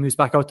 2005, he moves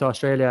back out to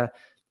Australia.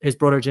 His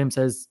brother Jim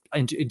says,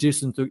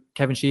 introduced him to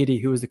Kevin Sheedy,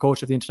 who was the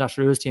coach of the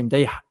international rules team.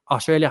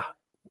 Australia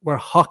were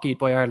hockeyed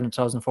by Ireland in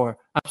 2004,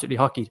 absolutely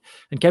hockeyed.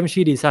 And Kevin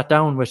Sheedy sat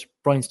down with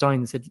Brian Stein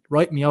and said,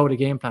 write me out a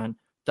game plan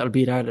that'll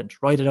beat Ireland.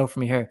 Write it out for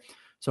me here.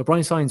 So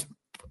Brian Stein's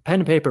pen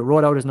and paper,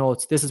 wrote out his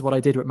notes. This is what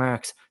I did with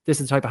Marks. This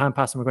is the type of hand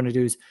passing we're going to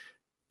do.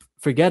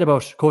 Forget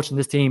about coaching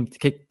this team to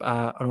kick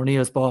an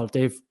O'Neill's ball.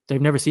 They've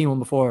never seen one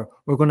before.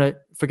 We're going to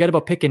forget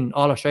about picking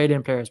all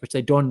Australian players, which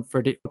they've done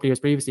for the years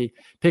previously.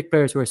 Pick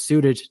players who are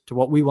suited to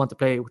what we want to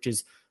play, which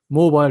is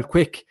mobile,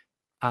 quick,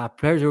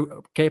 players who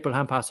are capable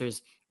hand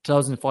passers.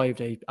 2005,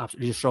 they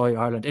absolutely destroyed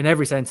Ireland in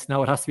every sense.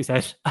 Now it has to be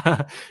said.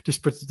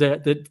 Just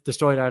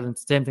destroyed Ireland.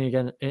 Same thing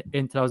again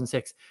in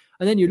 2006.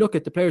 And then you look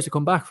at the players who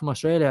come back from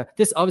Australia.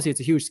 This obviously it's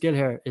a huge skill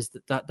here. Is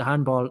that the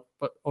handball,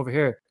 but over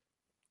here.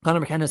 Conor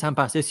McKenna's hand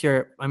pass this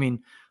year, I mean,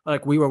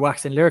 like we were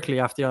waxing lyrically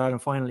after the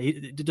Ireland final.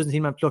 It doesn't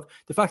seem to look.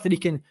 The fact that he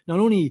can not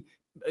only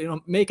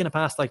making a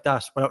pass like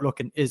that without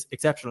looking is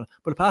exceptional,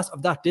 but a pass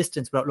of that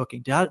distance without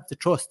looking, to have the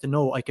trust to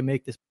know I can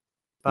make this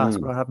pass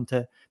without having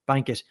to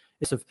bank it.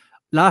 It's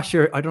last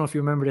year, I don't know if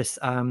you remember this,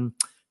 in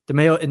the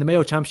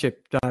Mayo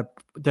Championship,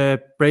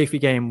 the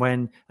Brafey game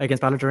when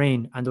against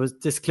Ballydoreen, and there was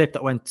this clip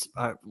that went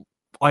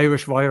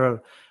Irish viral,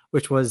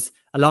 which was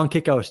a long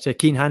kick out to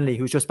Keane Hanley,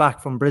 who's just back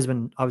from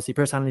Brisbane, obviously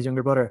Pierce Hanley's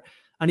younger brother.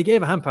 And he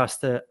gave a hand pass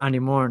to Andy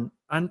Moran.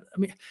 And I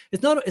mean,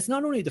 it's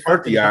not only the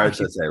 30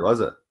 yards, I'd say, was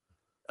it?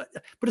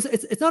 But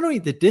it's not only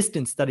the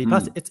distance that he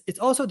passed, it's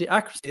also the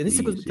accuracy. And this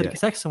goes to the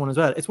Sexton one as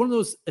well. It's one of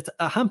those, it's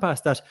a hand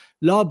pass that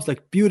lobs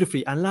like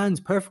beautifully and lands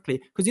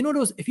perfectly. Because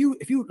those, if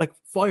you like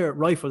fire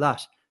rifle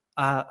that,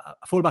 a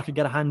fullback could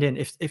get a hand in.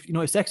 If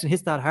Sexton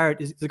hits that hard,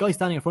 there's a guy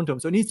standing in front of him.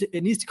 So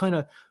it needs to kind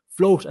of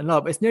float and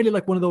lob. It's nearly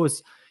like one of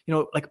those,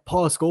 like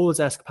Paul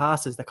Scholes-esque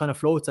passes that kind of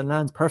floats and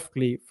lands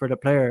perfectly for the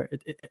player.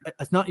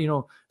 It's not,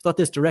 it's not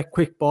this direct,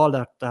 quick ball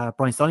that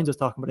Brian Steins was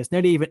talking about. It's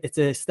nearly it's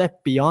a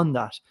step beyond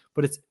that.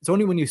 But it's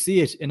only when you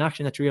see it in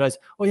action that you realize,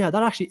 oh yeah,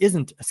 that actually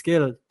isn't a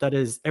skill that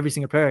is every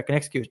single player can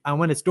execute. And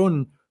when it's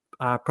done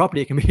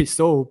properly, it can be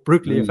so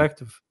brutally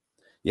effective.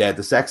 Yeah,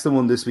 the Sexton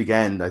one this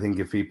weekend, I think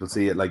if people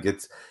see it, like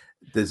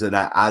there's an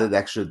added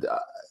extra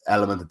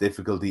element of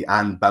difficulty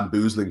and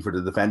bamboozling for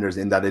the defenders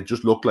in that it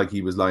just looked like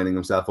he was lining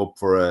himself up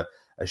for a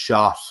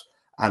shot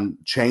and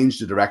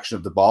changed the direction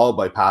of the ball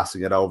by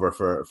passing it over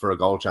for a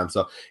goal chance.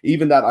 So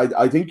even that,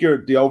 I think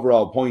the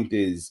overall point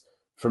is,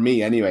 for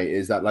me anyway,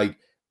 is that like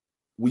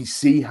we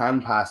see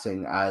hand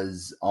passing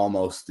as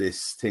almost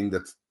this thing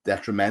that's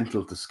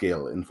detrimental to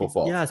skill in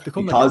football. Yeah, it's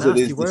become because like a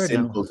it is the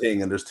simple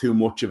thing and there's too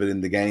much of it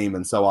in the game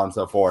and so on and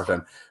so forth.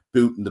 And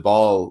booting the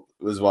ball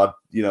is what,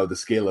 the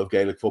skill of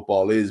Gaelic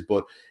football is.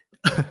 But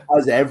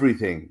as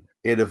everything,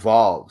 it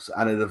evolves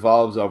and it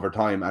evolves over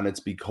time and it's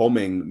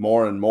becoming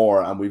more and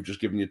more. And we've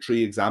just given you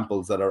 3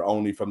 examples that are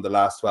only from the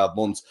last 12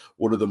 months.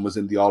 One of them was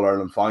in the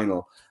All-Ireland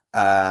final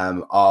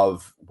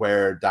of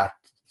where that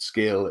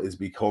skill is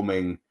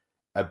becoming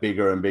a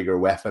bigger and bigger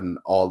weapon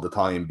all the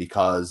time,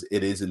 because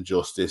it isn't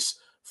just this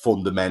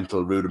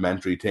fundamental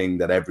rudimentary thing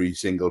that every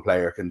single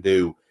player can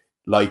do.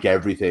 Like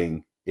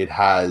everything, it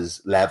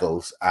has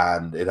levels,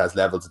 and it has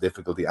levels of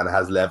difficulty, and it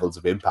has levels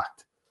of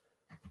impact.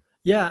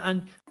 Yeah,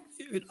 and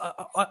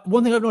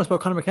one thing I've noticed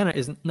about Conor McKenna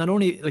is not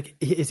only like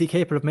is he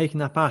capable of making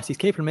that pass, he's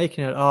capable of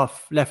making it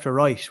off left or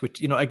right,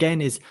 which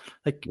again is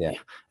like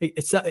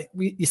it's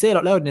you say it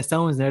out loud and it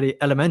sounds nearly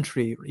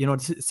elementary.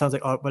 It sounds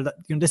like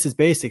this is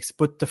basics,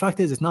 but the fact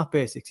is it's not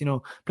basics.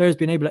 Players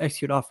being able to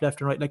execute off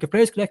left and right. Like if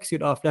players could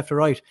execute off left or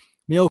right,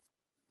 Mayo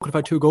could have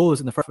had 2 goals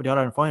in the first for the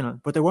All-Ireland final,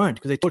 but they weren't,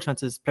 because they took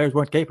chances. Players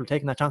weren't capable of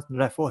taking that chance on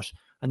the left foot,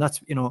 and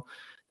that's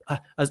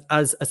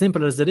as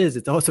simple as it is,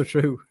 it's also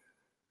true.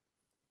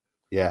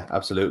 Yeah,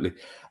 absolutely.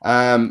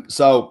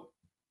 So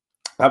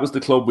that was the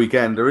club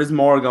weekend. There is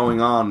more going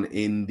on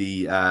in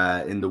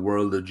the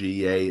world of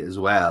GAA as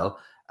well.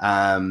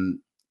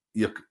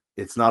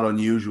 It's not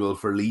unusual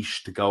for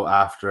Laois to go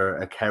after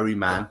a Kerry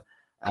man.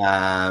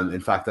 In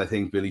fact, I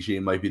think Billy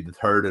Sheehan might be the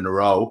 3rd in a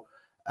row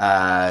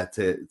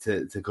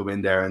to come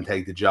in there and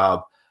take the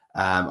job.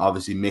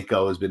 Obviously,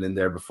 Miko has been in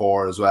there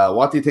before as well.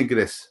 What do you think of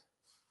this?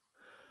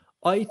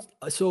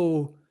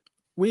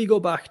 We go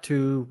back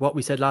to what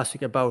we said last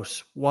week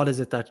about what is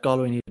it that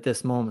Galway need at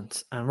this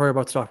moment. And we're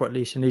about to talk about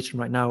Laois and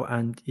Leitrim right now.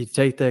 And you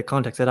take the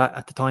context of that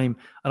at the time.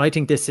 And I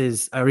think this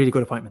is a really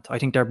good appointment. I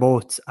think they're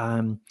both,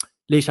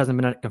 Laois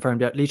hasn't been confirmed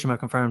yet. Leitrim are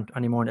confirmed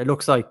anymore. And it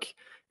looks like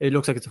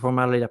it's a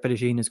formality that Billy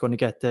Sheehan is going to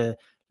get the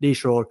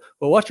Laois role.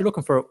 But what you're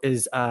looking for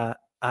is a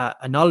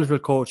knowledgeable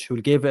coach who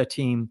will give a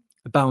team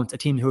a bounce, a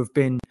team who have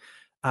been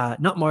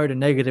not mired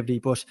negatively,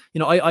 but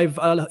I've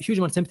a huge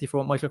amount of sympathy for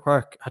what Michael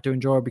Clark had to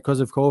endure because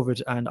of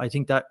COVID, and I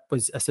think that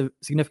was a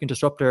significant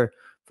disruptor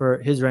for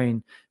his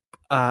reign.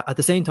 At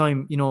the same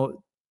time,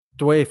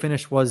 the way it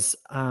finished was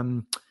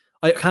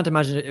I can't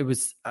imagine it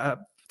was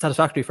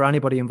satisfactory for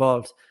anybody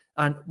involved.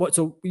 And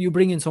so you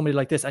bring in somebody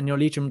like this, and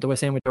Leitrim, the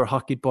same way they were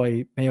hockeyed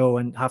by Mayo,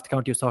 and half the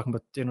county was talking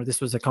about,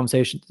 this was a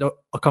conversation.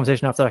 A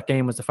conversation after that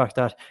game was the fact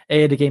that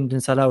A, the game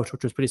didn't sell out,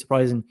 which was pretty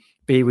surprising.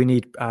 B, we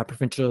need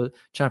provincial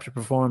championship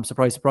perform.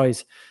 Surprise,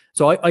 surprise.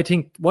 So I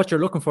think what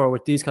you're looking for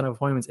with these kind of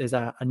appointments is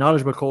a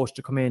knowledgeable coach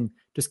to come in,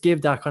 just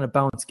give that kind of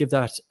bounce, give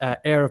that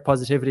air of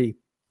positivity,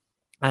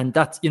 and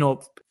that's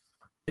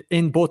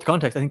in both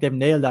contexts, I think they've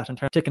nailed that and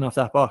ticking off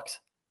that box.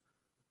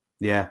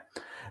 Yeah,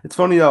 it's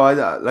funny though.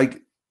 I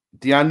like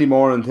the Andy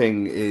Moran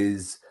thing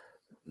is.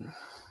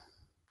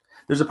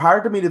 There's a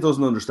part of me that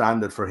doesn't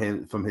understand it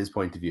from his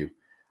point of view.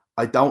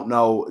 I don't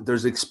know.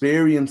 There's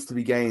experience to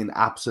be gained,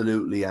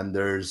 absolutely, and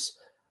there's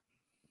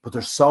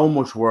so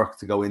much work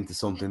to go into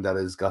something that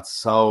has got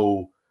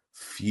so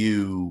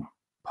few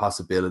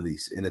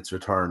possibilities in its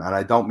return. And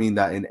I don't mean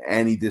that in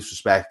any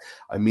disrespect.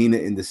 I mean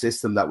it in the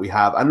system that we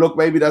have. And look,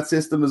 maybe that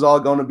system is all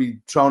going to be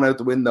thrown out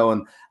the window,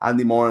 and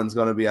Andy Moran's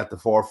going to be at the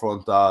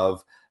forefront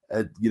of,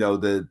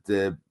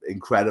 the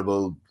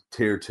incredible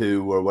tier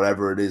 2 or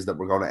whatever it is that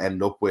we're going to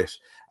end up with,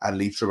 and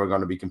Leitrim are going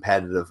to be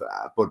competitive.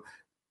 But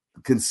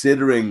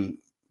considering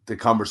the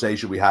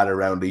conversation we had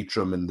around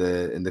Leitrim in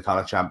the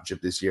Connacht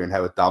Championship this year and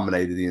how it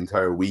dominated the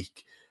entire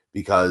week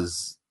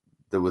because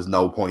there was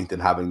no point in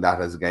having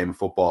that as a game of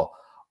football,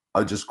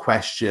 I just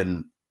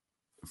question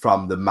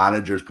from the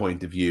manager's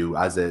point of view,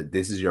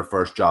 this is your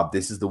first job,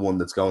 this is the one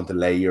that's going to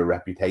lay your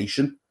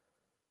reputation,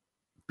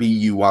 be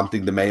you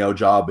wanting the Mayo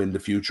job in the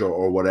future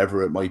or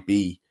whatever it might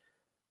be.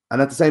 And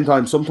at the same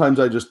time, sometimes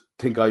I just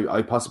think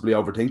I possibly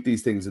overthink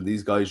these things, and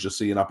these guys just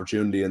see an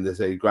opportunity and they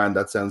say, Grand,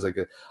 that sounds like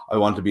I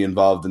want to be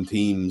involved in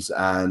teams,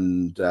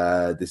 and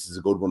this is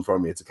a good one for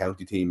me. It's a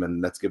county team,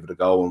 and let's give it a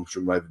go, and I'm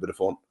sure we might have a bit of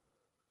fun.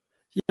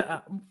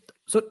 Yeah.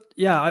 So,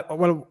 yeah,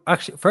 well,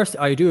 actually, first,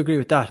 I do agree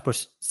with that.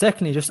 But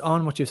secondly, just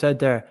on what you said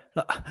there,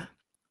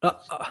 I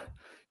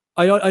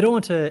don't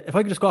want to, if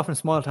I could just go off on a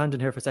small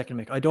tangent here for a second,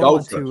 Mick, I don't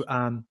want to,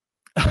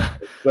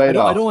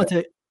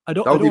 I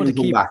don't want to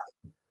keep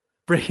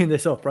bringing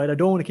this up, right? I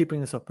don't want to keep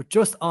bringing this up, but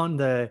just on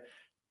the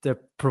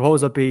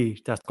proposal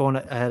B that's going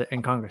ahead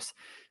in Congress,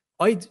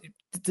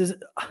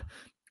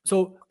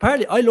 so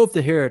partly I love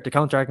to hear the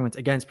counter arguments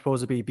against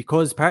proposal B,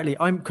 because partly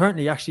I'm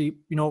currently actually,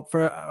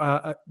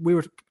 we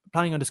were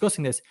planning on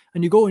discussing this,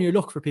 and you go and you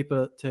look for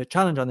people to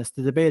challenge on this,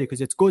 to debate it,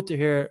 because it's good to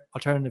hear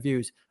alternative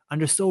views,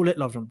 and there's so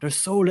little of them. There's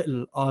so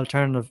little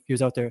alternative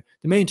views out there.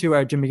 The main two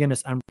are Jim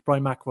McGuinness and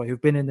Brian McAvoy, who've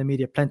been in the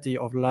media plenty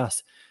over the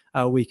last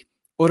week.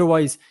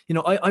 Otherwise,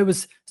 I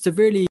was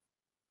severely,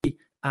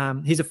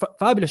 he's a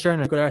fabulous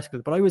journalist, good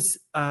article, but I was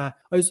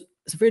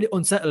severely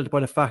unsettled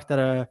by the fact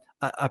that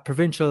a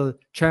provincial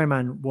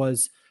chairman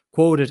was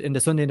quoted in the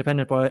Sunday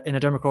Independent in a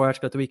Dermot Crowe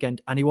article at the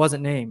weekend, and he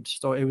wasn't named.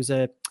 So it was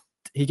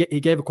he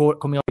gave a quote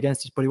coming up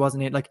against it, but he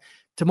wasn't named. Like,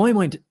 to my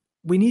mind,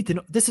 we need to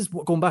know, this is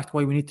going back to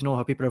why we need to know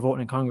how people are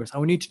voting in Congress,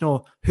 and we need to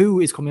know who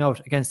is coming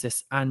out against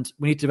this, and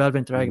we need to develop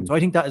into arguments. So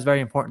I think that is very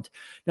important.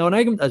 Now, an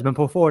argument that has been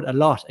put forward a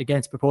lot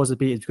against Proposal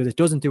B is because it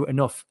doesn't do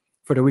enough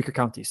for the weaker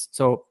counties.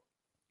 So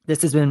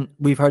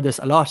we've heard this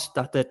a lot,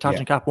 that the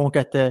Tailteann Cup won't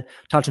get the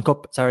Tailteann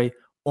Cup,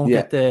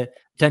 get the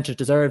attention it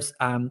deserves,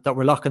 that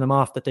we're locking them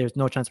off, that there's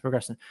no chance of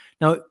progressing.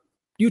 Now,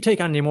 you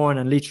take Andy Moran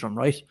and Leitrim,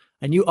 right?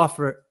 And you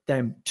offer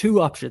them two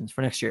options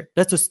for next year.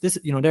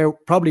 They're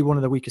probably one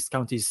of the weakest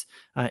counties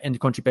in the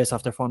country based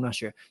off their form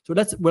last year. So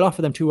we'll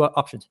offer them two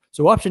options.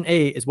 So option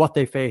A is what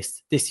they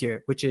faced this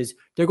year, which is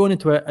they're going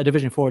into a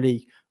Division 4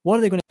 league. What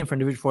are they going to aim for in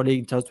Division 4 league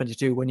in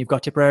 2022 when you've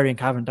got Tipperary and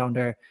Cavan down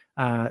there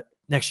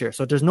next year?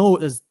 So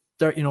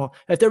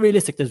if they're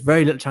realistic, there's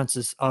very little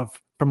chances of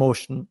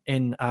promotion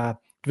in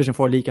Division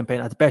 4 league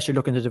campaign. At the best, you're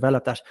looking to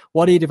develop that.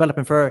 What are you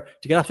developing to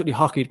get absolutely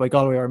hockeyed by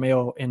Galway or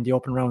Mayo in the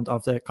open round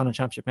of the Connacht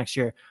Championship next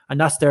year? And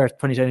that's their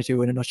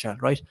 2022 in a nutshell,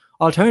 right?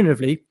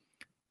 Alternatively,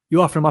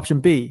 you offer them option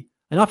B.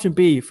 And option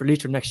B for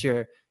Leitrim next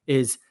year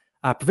is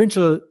a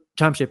provincial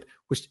championship,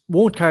 which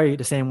won't carry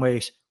the same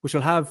weight, which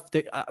will have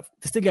they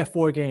still get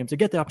 4 games. They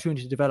get the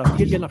opportunity to develop.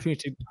 He'll get an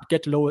opportunity to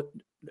get to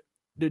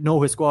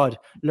know his squad,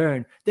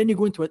 learn. Then you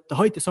go into the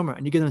height of summer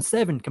and you give them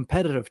 7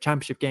 competitive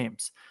championship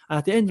games. And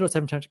at the end of those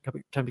 7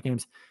 championship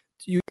games,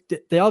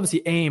 they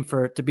obviously aim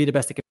to be the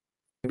best they can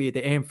be.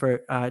 They aim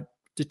for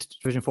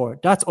Division 4.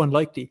 That's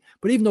unlikely.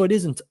 But even though it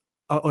isn't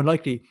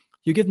unlikely,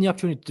 you give them the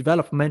opportunity to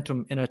develop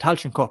momentum in a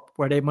Tailteann Cup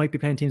where they might be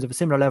playing teams of a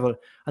similar level,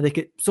 and they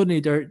could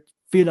suddenly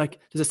feel like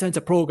there's a sense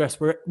of progress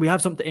where we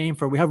have something to aim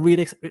for. We have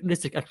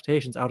realistic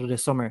expectations out of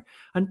this summer.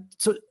 And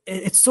so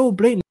it's so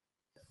blatant.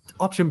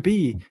 Option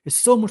B is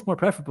so much more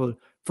preferable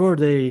for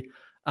the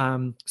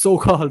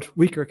so-called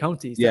weaker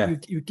counties. Yeah.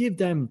 You give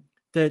them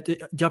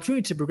the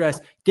opportunity to progress.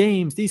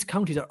 Games, these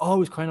counties are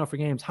always crying out for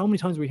games. How many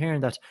times are we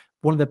hearing that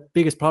one of the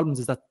biggest problems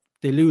is that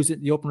they lose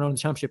the open round of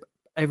the championship?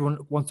 Everyone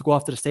wants to go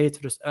off to the States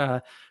for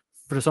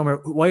the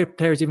summer. Why are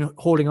players even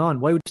holding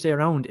on? Why would you stay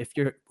around if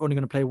you're only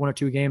going to play 1 or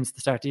 2 games at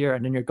the start of the year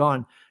and then you're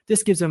gone?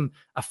 This gives them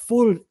a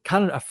full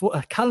calendar,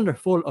 a calendar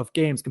full of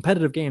games,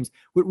 competitive games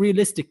with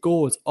realistic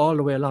goals all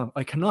the way along.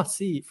 I cannot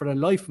see for the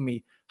life of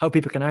me how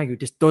people can argue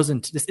this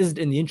isn't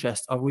in the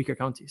interest of weaker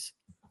counties.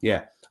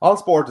 Yeah, all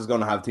sport is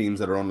going to have teams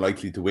that are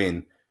unlikely to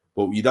win,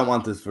 but you don't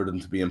want this for them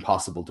to be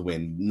impossible to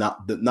win.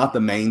 Not the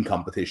main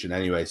competition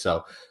anyway.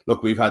 So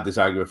look, we've had this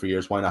argument for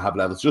years. Why not have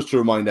levels? Just to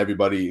remind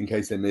everybody, in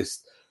case they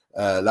missed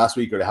last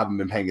week or they haven't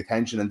been paying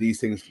attention, and these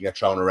things can get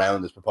thrown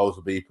around. There's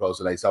proposal B,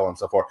 proposal A, so on and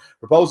so forth.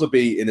 Proposal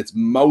B, in its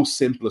most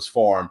simplest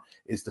form,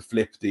 is to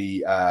flip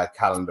the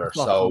calendar.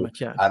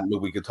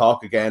 And we could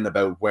talk again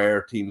about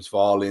where teams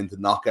fall into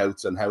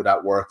knockouts and how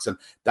that works, and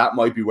that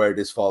might be where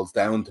this falls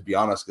down, to be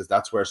honest, because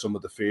that's where some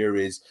of the fear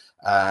is.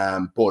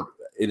 But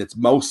in its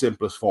most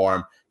simplest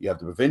form, you have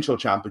the provincial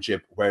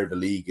championship where the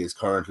league is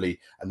currently,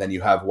 and then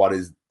you have what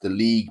is the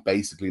league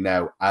basically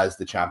now as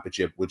the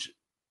championship, which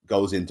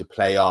goes into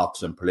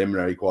playoffs and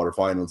preliminary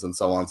quarterfinals and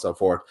so on and so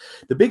forth.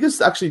 The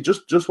biggest, actually,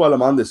 just while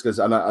I'm on this, because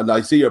and I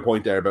see your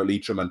point there about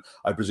Leitrim, and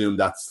I presume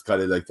that's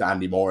kind of like to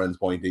Andy Moran's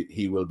point.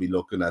 He will be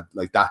looking at,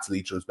 like, that's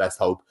Leitrim's best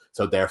hope,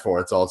 so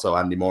therefore it's also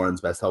Andy Moran's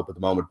best hope at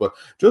the moment. But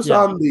just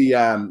on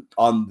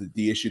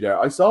the issue there,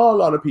 I saw a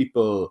lot of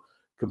people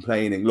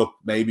complaining, look,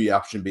 maybe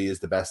option B is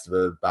the best of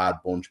a bad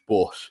bunch,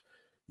 but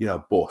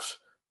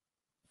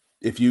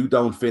if you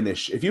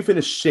finish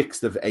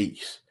 6th of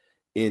 8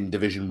 in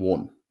Division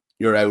 1,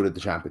 you're out of the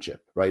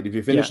championship, right? If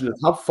you finish in the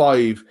top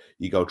 5,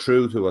 you go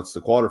through to what's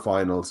the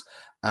quarterfinals.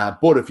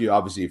 But if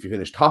you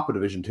finish top of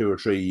Division 2 or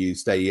 3, you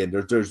stay in.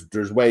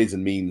 There's ways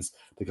and means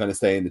to kind of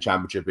stay in the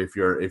championship if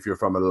you're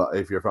from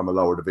a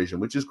lower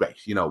division, which is great,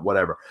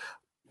 whatever.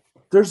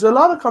 There's a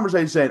lot of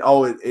conversation saying,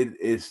 it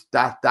is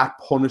that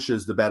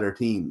punishes the better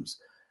teams.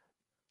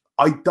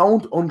 I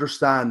don't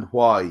understand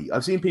why.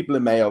 I've seen people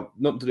in Mayo,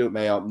 nothing to do with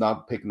Mayo,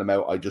 not picking them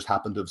out. I just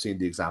happen to have seen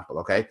the example,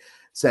 okay?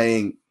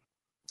 Saying,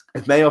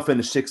 if Mayo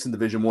finish 6th in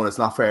Division 1, it's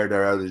not fair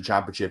they're out of the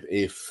championship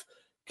if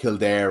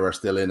Kildare are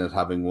still in it,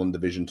 having won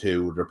Division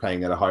 2. They're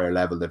playing at a higher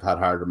level. They've had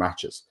harder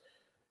matches.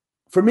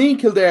 For me,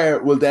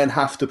 Kildare will then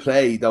have to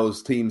play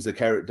those teams that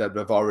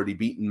have already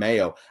beaten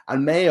Mayo.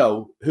 And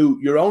Mayo, who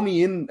you're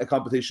only in a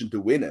competition to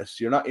win it,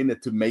 you're not in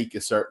it to make a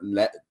certain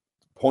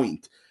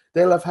point.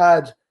 They'll have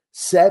had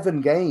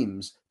 7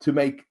 games to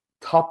make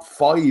top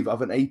 5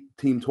 of an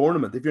 8-team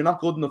tournament. If you're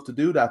not good enough to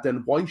do that,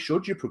 then why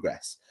should you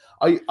progress?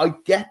 I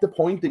get the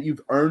point that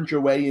you've earned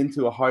your way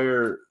into a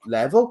higher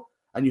level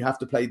and you have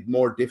to play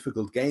more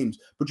difficult games,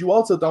 but you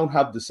also don't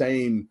have the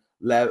same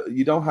level.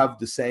 You don't have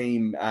the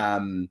same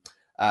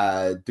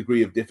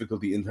degree of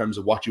difficulty in terms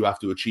of what you have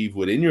to achieve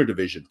within your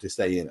division to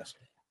stay in it.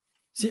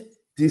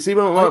 Do you see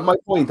my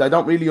point? I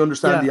don't really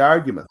understand the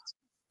argument.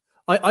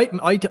 I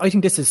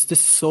think this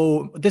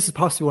is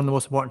possibly one of the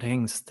most important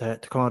things to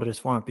come out of this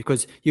forum,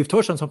 because you've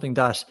touched on something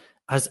that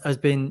has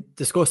been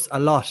discussed a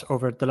lot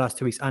over the last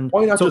 2 weeks. And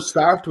why not just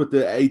start with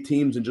the 8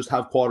 teams and just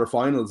have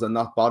quarterfinals and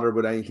not bother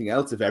with anything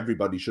else if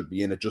everybody should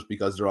be in it just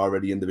because they're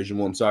already in Division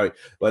 1? Sorry.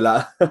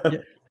 Well,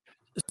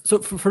 So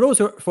for those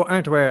who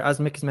aren't aware, as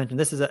Mick has mentioned,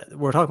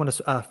 we're talking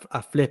about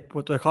a flip.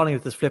 What they're calling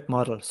it, this flip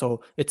model.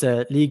 So it's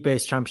a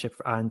league-based championship,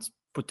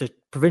 but the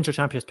provincial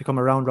championships become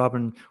a round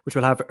robin, which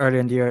we'll have earlier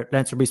in the year.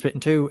 Leinster will be split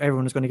in 2.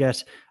 Everyone is going to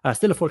get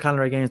still a full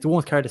calendar of games. They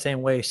won't carry the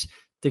same weight.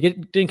 They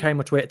didn't carry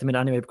much weight at the minute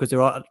anyway, because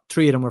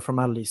 3 of them were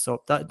formalities.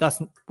 So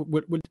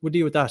we'll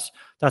deal with that.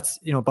 That's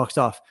boxed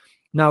off.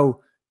 Now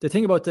the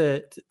thing about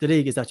the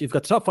league is that you've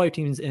got the top 5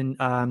 teams in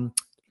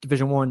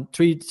Division 1,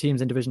 3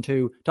 teams in Division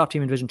 2, top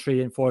team in Division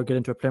 3 and 4 get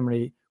into a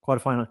preliminary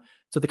quarterfinal.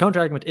 So the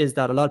counter argument is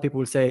that a lot of people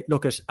will say,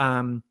 look at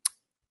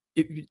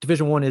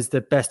Division 1 is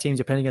the best teams.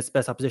 You're playing against the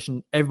best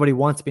opposition. Everybody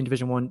wants to be in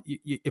Division 1.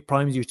 It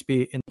primes you to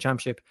be in the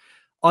championship.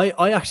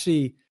 I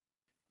actually,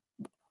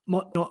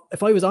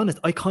 if I was honest,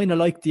 I kind of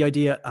like the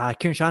idea.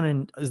 Kieran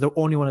Shannon is the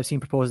only one I've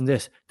seen proposing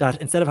this,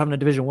 that instead of having a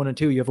Division 1 and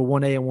 2, you have a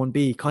 1A and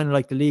 1B, kind of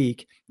like the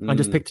league, and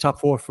just pick the top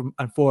 4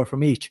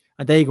 from each,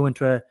 and they go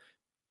into a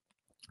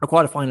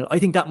quarterfinal. I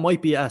think that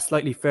might be a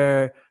slightly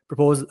fair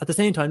proposal. At the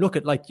same time, look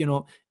at,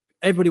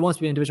 everybody wants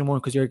to be in Division 1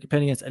 because you're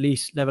playing against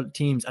elite level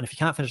teams, and if you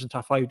can't finish in the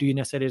top 5, do you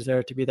necessarily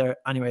deserve to be there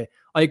anyway?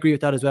 I agree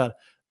with that as well.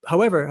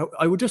 However,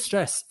 I would just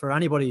stress for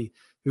anybody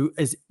who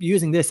is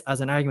using this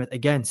as an argument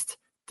against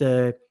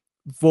the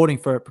voting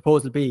for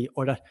proposal B,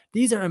 or that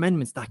these are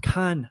amendments that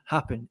can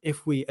happen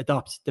if we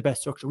adopt the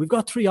best structure. We've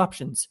got 3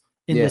 options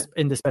in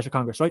this special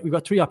Congress, right? We've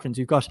got 3 options.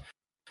 You've got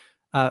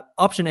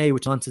option A,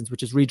 which is nonsense,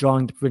 which is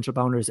redrawing the provincial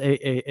boundaries.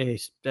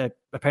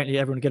 Apparently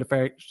everyone will get a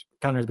fair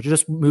calendar, but you're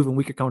just moving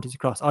weaker counties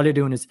across. All you're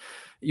doing is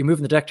you're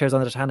moving the deck chairs on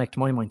the Titanic, to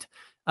my mind.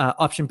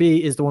 Option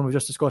B is the one we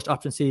just discussed.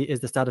 Option C is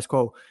the status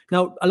quo.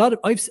 Now,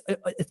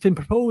 it's been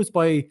proposed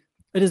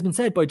it has been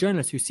said by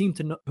journalists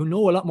who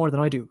know a lot more than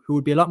I do, who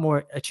would be a lot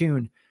more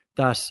attuned,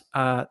 that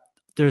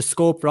there's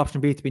scope for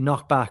option B to be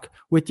knocked back,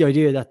 with the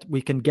idea that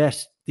we can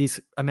get these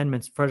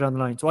amendments further down the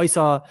line. So I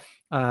saw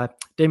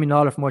Damien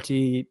Lawler from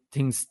RTE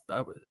things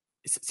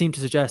seem to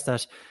suggest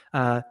that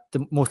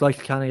the most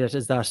likely candidate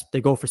is that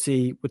they go for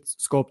C with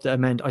scope to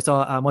amend. I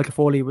saw Michael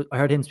Foley, I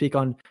heard him speak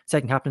on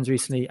Second Captains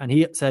recently, and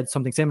he said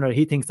something similar.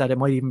 He thinks that it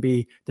might even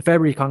be the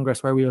February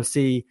Congress where we will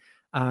see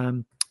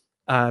a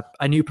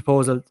new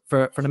proposal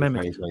for an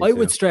amendment. I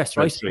would stress,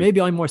 right?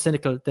 Maybe I'm more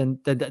cynical than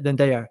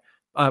they are.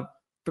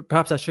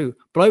 Perhaps that's true,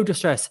 but I would just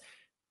stress,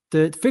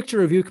 the fixture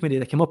review committee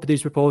that came up with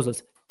these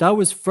proposals, that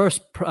was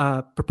first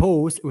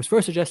proposed. It was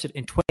first suggested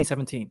in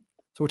 2017.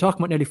 So we're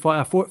talking about nearly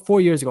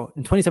 4 years ago.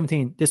 In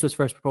 2017, this was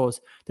first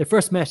proposed. They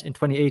first met in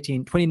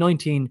 2018.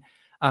 2019,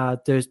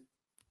 there's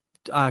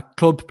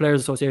Club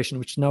Players Association,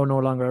 which is now no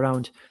longer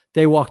around.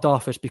 They walked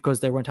off it because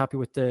they weren't happy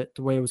with the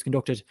way it was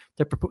conducted.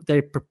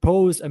 They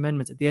proposed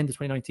amendments at the end of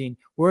 2019.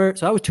 So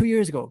that was 2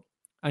 years ago.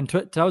 And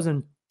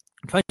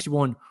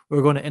 2021,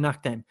 we're going to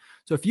enact them.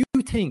 So if you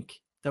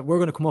think that we're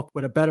going to come up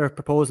with a better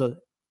proposal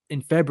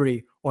in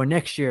February or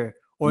next year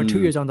or in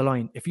 2 years down the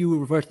line, if you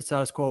revert to the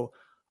status quo,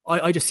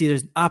 I just see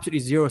there's absolutely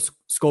zero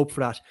scope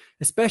for that,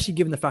 especially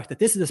given the fact that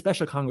this is a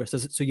special Congress.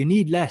 So you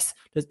need less.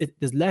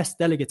 There's less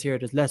delegates here.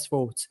 There's less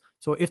votes.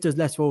 So if there's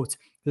less votes,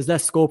 there's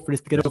less scope for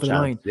this to get over the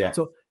line. Yeah.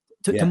 So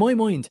to my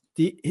mind,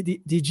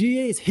 the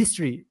GA's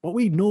history, what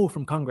we know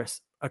from Congress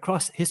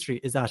across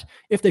history is that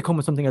if they come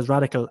with something as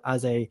radical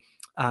as a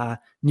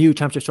new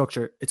championship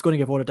structure, it's going to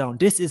get voted down.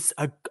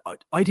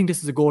 I think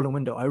this is a golden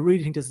window. I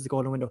really think this is a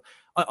golden window.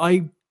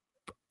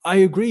 I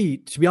agree,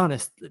 to be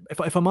honest.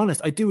 If I'm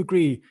honest, I do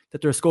agree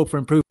that there's scope for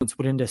improvements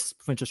within this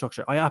provincial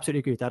structure. I absolutely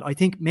agree with that. I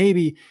think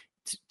maybe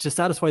to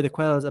satisfy the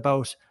quells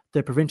about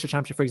the provincial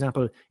championship, for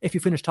example, if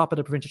you finish top of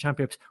the provincial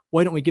championships,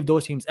 why don't we give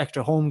those teams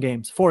extra home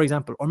games, for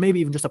example, or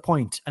maybe even just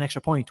an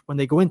extra point when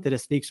they go into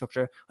this league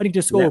structure? I think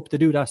there's scope to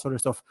do that sort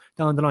of stuff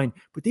down the line.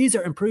 But these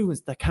are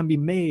improvements that can be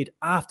made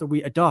after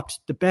we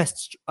adopt the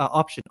best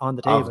option on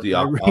the table.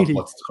 I really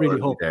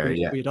hope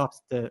we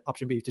adopt the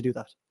option B to do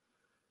that.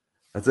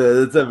 That's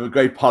a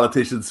great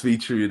politician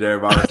speech for you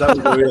there, Maurice. That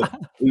was a real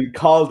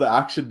call to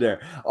action there.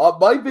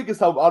 My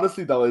biggest hope,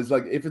 honestly, though, is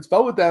like if it's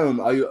voted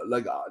down,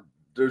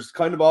 there's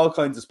kind of all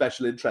kinds of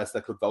special interests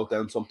that could vote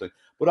down something.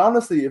 But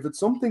honestly, if it's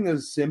something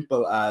as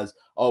simple as,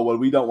 oh, well,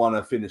 we don't want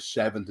to finish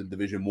 7th in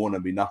Division 1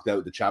 and be knocked out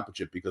of the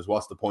championship because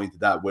what's the point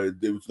of that, where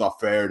it's not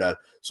fair that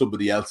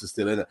somebody else is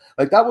still in it.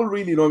 Like, that will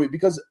really annoy me,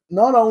 because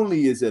not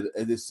only is it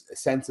this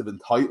sense of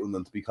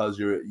entitlement because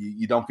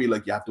you don't feel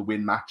like you have to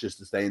win matches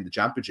to stay in the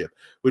championship,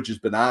 which is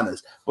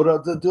bananas.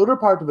 But the other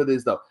part of it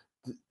is, though,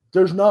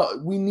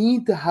 we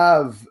need to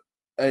have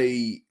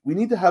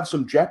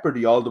some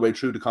jeopardy all the way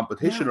through the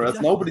competition, or else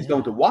nobody's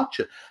going to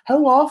watch it.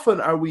 How often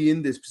are we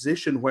in this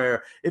position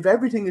where if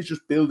everything is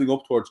just building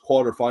up towards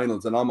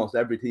quarterfinals and almost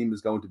every team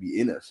is going to be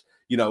in it,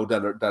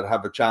 that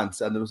have a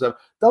chance, and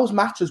those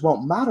matches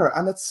won't matter?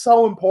 And it's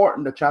so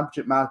important that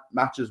championship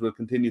matches will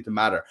continue to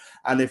matter.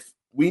 And if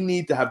we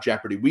need to have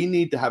jeopardy, we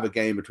need to have a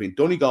game between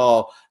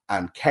Donegal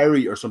and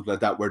Kerry or something like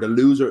that, where the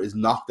loser is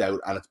knocked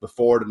out and it's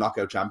before the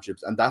knockout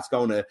championships. And that's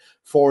going to,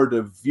 for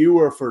the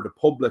viewer, for the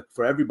public,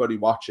 for everybody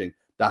watching,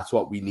 that's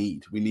what we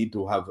need. We need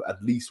to have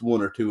at least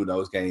one or two of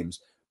those games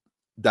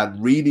that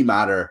really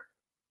matter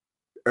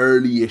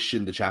early-ish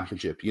in the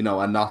championship,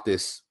 and not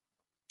this,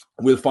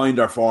 we'll find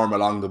our form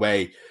along the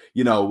way.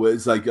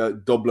 It's like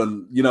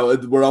Dublin,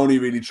 we're only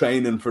really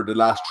training for the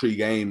last 3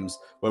 games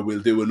where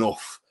we'll do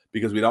enough,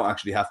 because we don't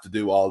actually have to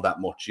do all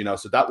that much,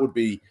 So that would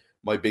be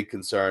my big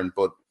concern.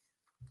 But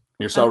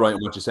you're so right in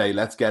what you say.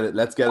 Let's get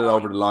it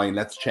over the line.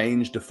 Let's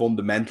change the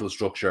fundamental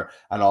structure,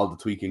 and all the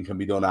tweaking can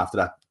be done after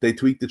that. They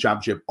tweak the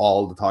championship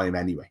all the time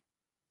anyway.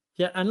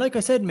 Yeah, and like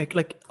I said, Mick,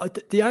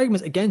 the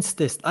arguments against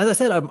this, as I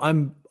said,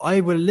 I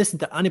will listen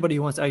to anybody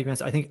who wants to argue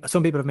against it. I think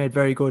some people have made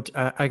very good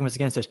arguments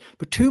against it,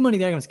 but too many of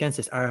the arguments against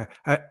this are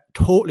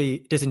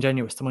totally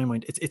disingenuous to my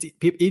mind. It's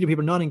either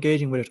people not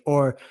engaging with it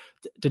or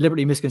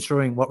deliberately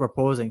misconstruing what we're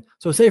proposing.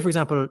 So, say for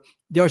example,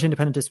 the Irish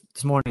Independent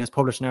this morning has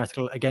published an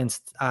article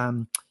against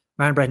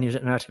Martin Brennan,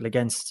 an article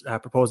against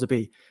Proposal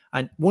B,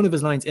 and one of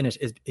his lines in it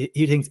is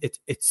he thinks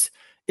it's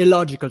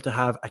illogical to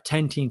have a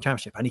 10-team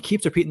championship, and he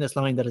keeps repeating this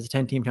line that it's a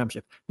 10-team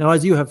championship. Now,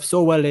 as you have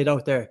so well laid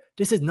out there,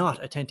 this is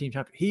not a 10-team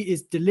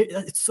championship.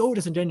 It's so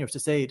disingenuous to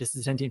say this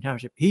is a 10-team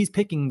championship. He's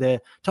picking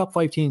the top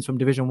 5 teams from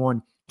Division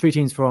 1, 3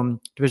 teams from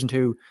Division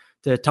 2,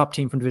 the top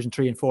team from Division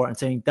 3 and 4, and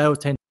saying those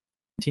 10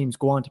 teams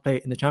go on to play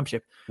in the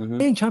championship.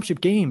 Playing championship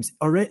gaame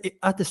already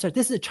at the start.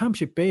 This is a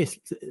championship base.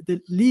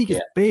 The league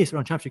is based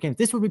around championship games.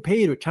 This will be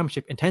paid with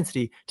championship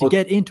intensity to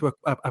get into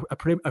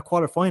a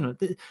quarter final.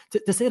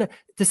 To say that,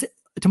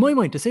 to my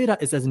mind, to say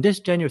that is as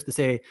disingenuous to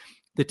say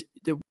that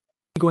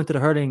go into the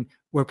hurling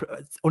where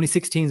only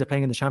 6 teams are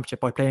playing in the championship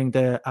by playing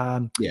the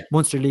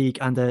Munster League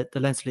and the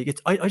Leinster League.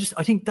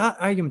 I think that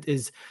argument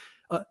is.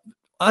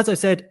 As I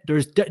said,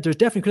 there's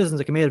definitely criticisms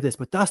that can be made of this,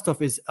 but that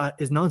stuff is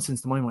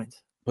nonsense to my mind.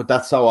 But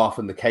that's so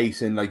often the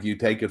case in, like, you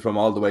take it from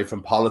all the way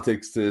from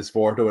politics to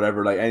sport or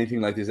whatever, like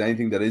anything like this,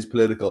 anything that is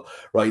political,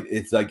 right?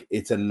 It's like,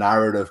 it's a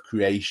narrative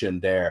creation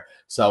there.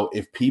 So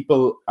if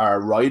people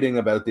are writing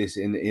about this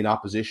in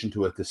opposition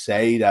to it, to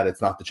say that it's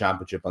not the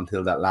championship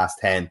until that last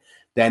 10,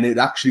 then it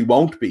actually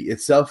won't be.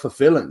 It's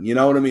self-fulfilling. You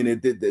know what I mean?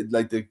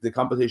 The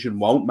competition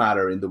won't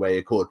matter in the way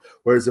it could.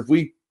 Whereas if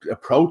we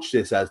approach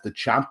this as the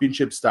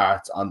championship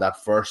starts on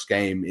that first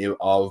game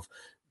of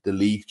the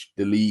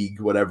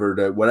league, whatever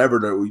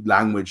the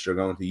language they're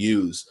going to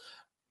use,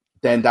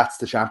 then that's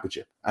the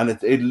championship. And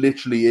it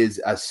literally is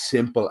as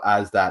simple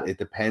as that. It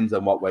depends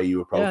on what way you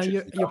approach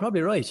it. You're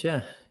probably right.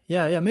 Yeah.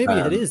 Yeah. Maybe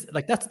it is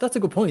like that's a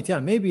good point. Yeah,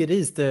 maybe it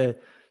is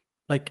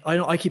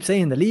I keep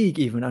saying the league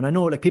even, and I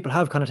know like people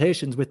have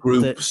connotations with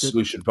groups.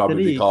 We should probably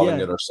be league. calling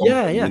it or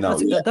something. Yeah.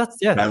 That's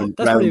really round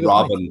a good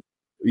robin. point.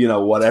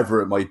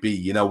 Whatever it might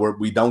be.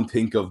 We don't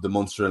think of the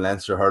Munster and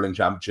Leinster hurling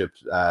championship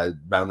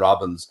round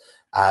robins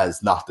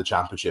as not the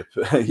championship.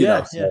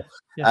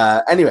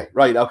 Anyway,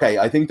 right, okay.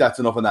 I think that's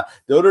enough on that.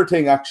 The other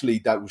thing actually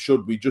that we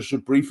should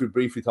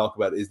briefly talk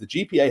about is the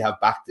GPA have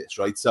backed this,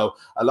 right? So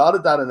a lot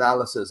of that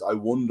analysis, I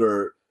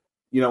wonder,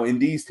 in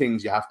these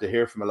things, you have to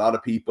hear from a lot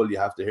of people. You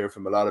have to hear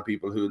from a lot of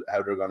people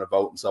how they're going to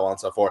vote and so on and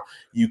so forth.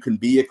 You can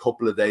be a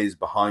couple of days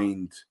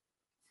behind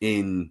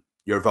in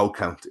your vote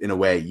count in a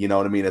way, you know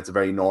what I mean? It's a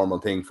very normal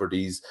thing for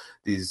these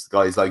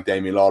guys like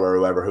Damien Lawler or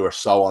whoever who are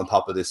so on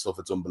top of this stuff.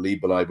 It's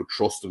unbelievable. I would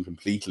trust them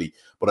completely,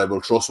 but I will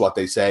trust what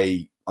they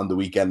say on the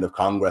weekend of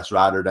Congress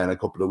rather than a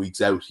couple of weeks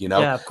out,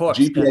 Yeah, of course.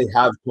 The GPA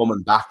have come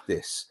and back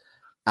this,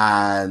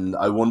 and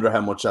I wonder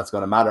how much that's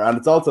going to matter. And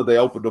it's also, they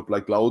opened up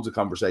like loads of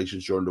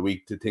conversations during the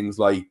week to things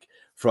like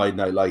Friday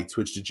Night Lights,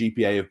 which the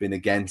GPA have been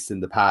against in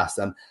the past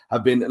and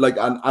have been like,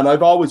 and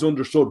I've always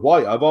understood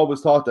why. I've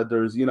always thought that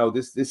there's,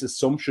 this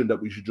assumption that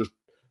we should just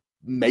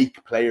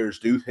make players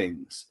do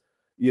things,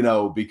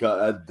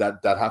 because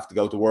that have to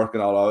go to work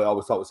and all. I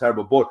always thought was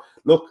terrible. But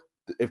look,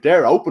 if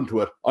they're open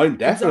to it, I'm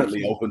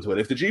definitely open to it.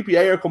 If the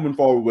GPA are coming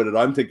forward with it,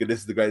 I'm thinking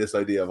this is the greatest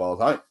idea of all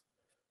time.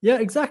 Yeah,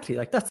 exactly.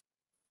 Like that's,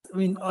 I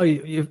mean,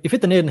 you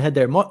hit the nail on the head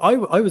there. I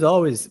was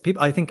always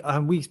people. I think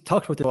we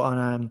talked about it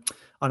on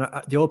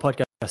the old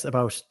podcast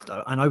about,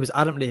 and I was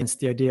adamantly against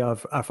the idea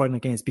of Friday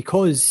Night Games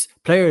because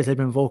players had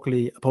been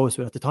vocally opposed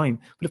to it at the time.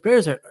 But if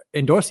players are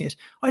endorsing it,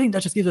 I think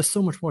that just gives us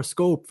so much more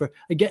scope for.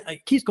 Again,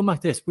 it keeps coming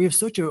back to this. We have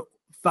such a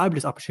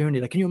fabulous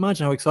opportunity. Like, can you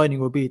imagine how exciting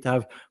it would be to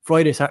have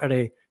Friday,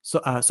 Saturday,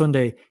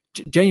 Sunday,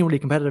 genuinely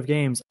competitive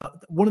games?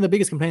 One of the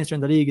biggest complaints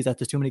during the league is that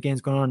there's too many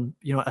games going on,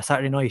 a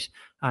Saturday night,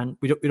 and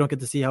we don't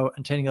get to see how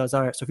entertaining those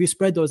are. So if you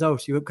spread those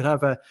out, you could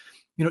have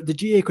the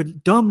GA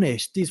could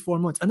dominate these 4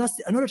 months. And that's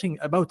another thing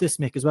about this,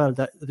 Mick, as well,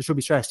 that should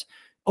be stressed.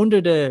 Under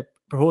the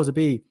Proposal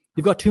B,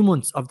 you've got 2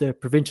 months of the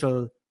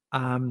provincial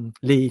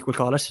league, we'll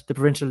call it, the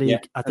provincial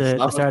league at the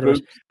start of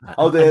it.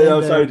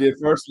 The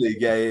first league.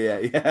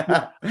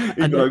 Yeah.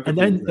 and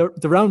then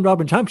the round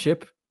robin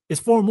championship is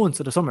 4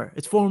 months of the summer.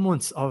 It's 4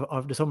 months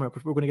of the summer,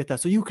 but we're going to get that.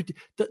 So you could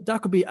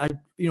that could be a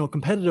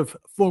competitive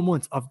 4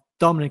 months of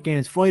dominant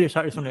games, Friday,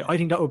 Saturday, Sunday. I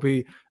think that would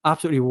be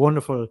absolutely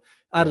wonderful.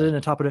 Added in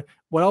on top of it.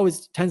 What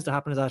always tends to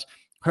happen is that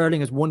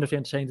hurling is wonderfully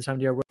entertaining this time of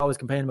the year. We're always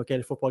complaining about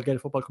Gaelic football.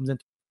 Gaelic football comes in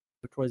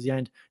towards the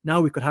end. Now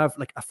we could have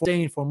like a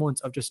 4 months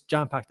of just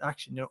jam-packed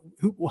action.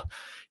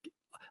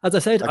 As I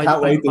said, I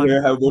can't wait to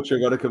hear how much you're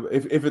going to come.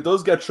 If it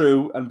does get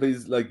through, and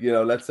please,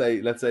 let's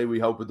say we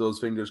hope it does,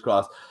 fingers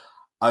crossed.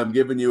 I'm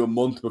giving you a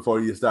month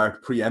before you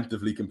start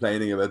preemptively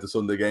complaining about the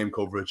Sunday game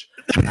coverage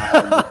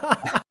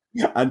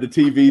and the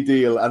TV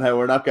deal and how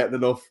we're not getting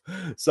enough.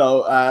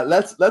 So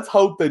let's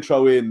hope they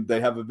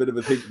have a bit of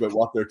a think about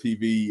what their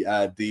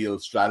TV deal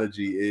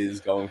strategy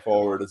is going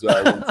forward as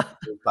well.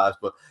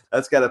 But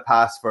let's get it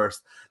passed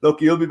first.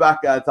 Look, you'll be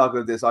back talking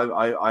about this.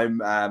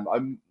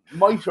 I'm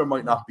might or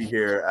might not be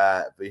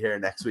here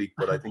next week,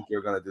 but I think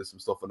you're going to do some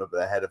stuff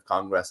ahead of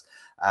Congress.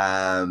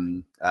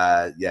 My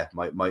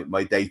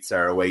dates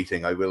are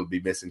awaiting. I will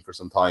be missing for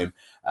some time.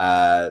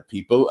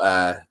 People,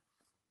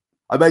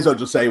 I may as well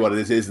just say what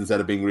it is instead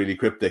of being really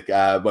cryptic.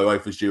 My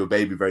wife is due a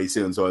baby very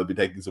soon, so I'll be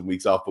taking some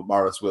weeks off, but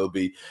Morris will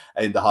be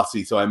in the hot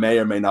seat, so I may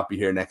or may not be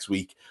here next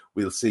week.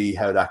 We'll see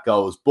how that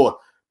goes. But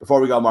before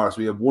we go, Morris,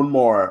 we have one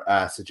more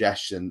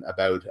suggestion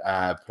about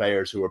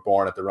players who were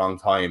born at the wrong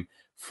time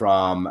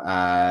from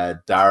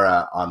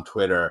Dara on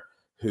Twitter,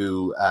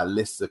 who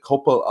lists a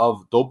couple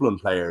of Dublin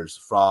players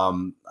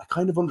from, I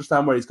kind of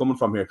understand where he's coming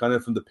from here, kind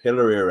of from the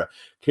Pillar era.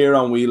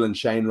 Kieran Whelan,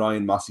 Shane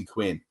Ryan, Mossy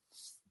Quinn.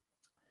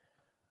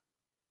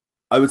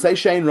 I would say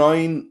Shane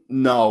Ryan,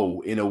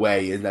 no, in a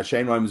way, in that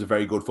Shane Ryan was a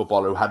very good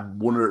footballer who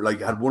had one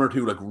or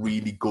two like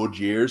really good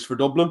years for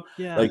Dublin,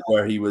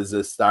 where he was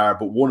a star,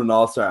 but won an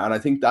All-Star. And I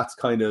think that's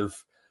kind of,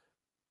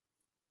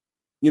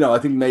 I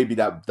think maybe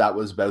that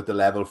was about the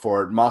level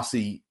for it.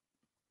 Mossy,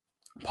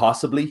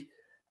 possibly,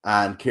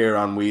 and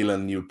Kieran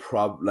Whelan, you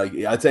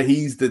probably I'd say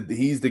he's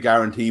the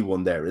guarantee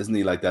one there, isn't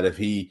he? Like that, if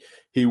he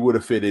would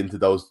have fit into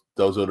those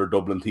other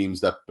Dublin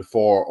teams that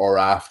before or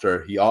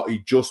after he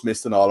just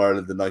missed an All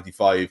Ireland in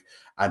 '95,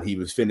 and he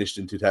was finished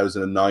in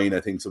 2009, I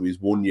think. So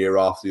he's 1 year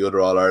off the other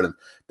All Ireland.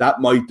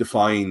 That might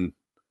define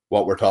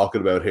what we're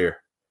talking about here.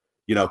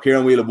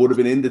 Kieran Whelan would have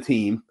been in the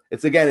team.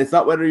 It's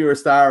not whether you're a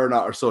star or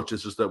not or such.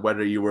 It's just that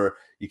whether you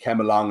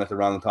came along at the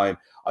wrong time.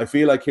 I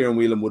feel like Kieran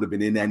Whelan would have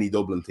been in any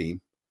Dublin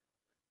team,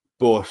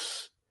 but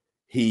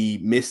he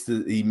missed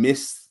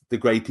the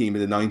great team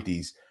in the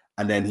 90s,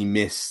 and then he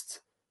missed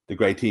the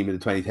great team in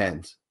the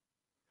 2010s.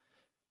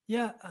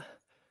 Yeah.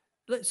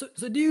 So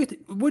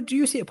would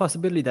you see a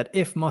possibility that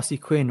if Mossy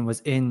Quinn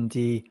was in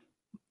the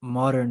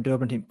modern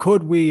Dublin team,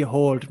 could we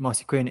hold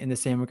Mossy Quinn in the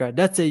same regard?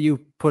 Let's say you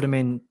put him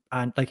in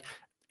and like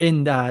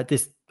in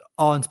this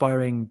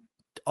awe-inspiring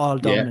all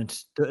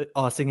dominant,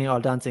 all singing, all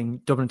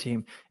dancing Dublin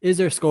team, is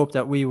there scope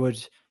that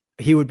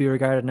he would be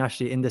regarded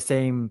nationally in the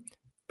same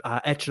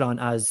echelon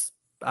as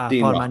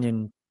Paul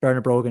Mannion,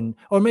 Bernard Brogan,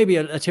 or maybe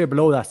a tier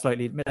below that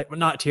slightly, like,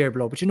 not a tier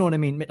below, but you know what I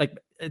mean? Like,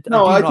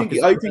 no, I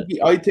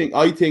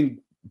think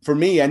for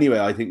me anyway,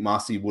 I think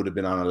Mossy would have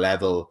been on a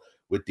level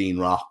with Dean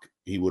Rock.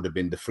 He would have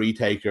been the free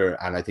taker,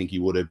 and I think he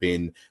would have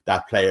been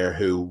that player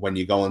who, when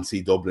you go and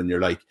see Dublin, you're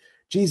like,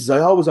 Jesus, I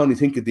always only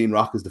think of Dean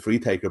Rock as the free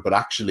taker, but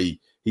actually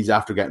he's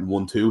after getting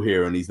 1-2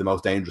 here, and he's the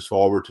most dangerous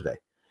forward today.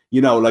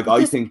 You know, like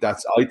I think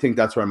that's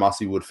where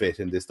Mossy would fit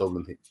in this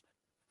Dublin team.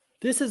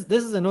 This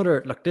is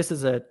another, like, this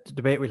is a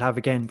debate we'll have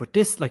again, but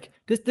this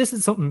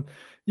is something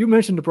you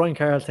mentioned, the Brian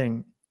Carroll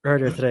thing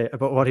earlier today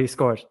about what he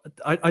scored.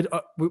 I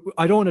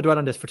don't want to dwell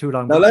on this for too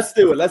long. No, let's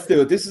do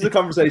it. This is a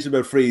conversation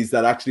about frees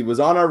that actually was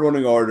on our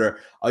running order.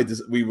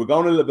 We were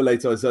going a little bit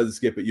late, so I decided to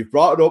skip it. You've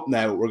brought it up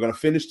now. We're going to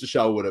finish the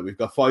show with it. We've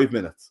got 5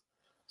 minutes.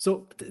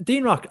 So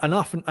Dean Rock, an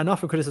often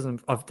criticism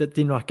of that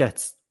Dean Rock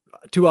gets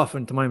too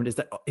often to my mind is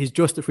that he's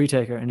just a free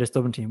taker in this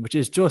Dublin team, which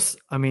is just,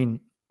 I mean,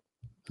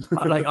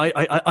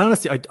 I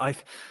honestly,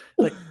 like,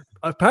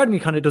 a part of me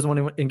kind of doesn't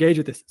want to engage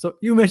with this. So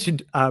you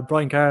mentioned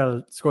Brian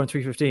Carroll scoring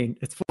 315.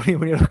 It's funny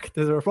when you look,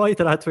 there's a reply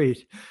to that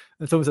tweet,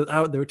 and someone says,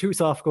 "Oh, there were 2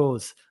 soft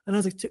goals," and I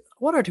was like,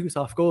 "What are 2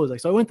 soft goals?" Like,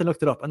 so I went and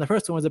looked it up, and the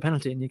first one was a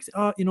penalty, and you can say,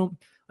 "Oh, you know,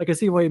 I can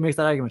see why he makes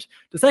that argument."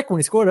 The second one,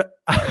 he scored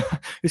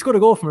a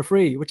goal from a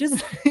free, which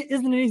isn't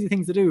an easy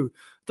thing to do.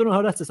 Don't know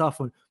how that's a soft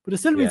one, but it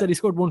still means that he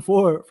scored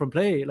 1-4 from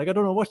play. Like, I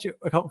don't know what you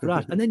account for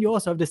that. And then you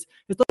also have this.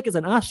 It's like it's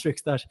an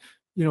asterisk that,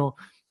 you know,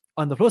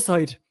 on the plus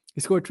side,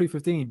 he scored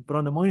 315, but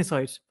on the minus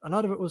side, a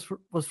lot of it was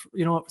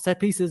you know, set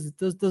pieces.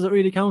 Does it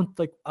really count?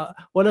 Like,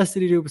 what else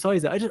did he do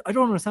besides it? I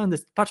don't understand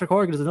this. Patrick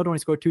Horgan is another one. He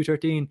scored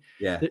 213.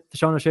 Yeah, the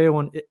Sean O'Shea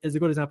one is a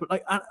good example.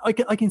 Like,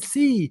 I can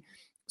see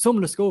some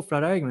of the scope for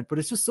that argument, but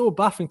it's just so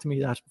baffling to me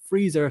that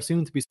frees are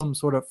assumed to be some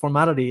sort of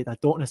formality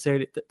that don't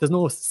necessarily. There's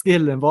no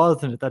skill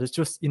involved in it. That it's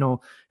just, you know,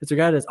 it's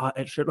regarded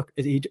as sure. Look,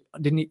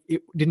 didn't he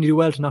do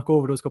well to knock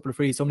over those couple of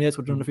frees? Somebody else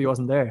would have done it if he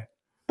wasn't there.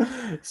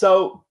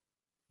 So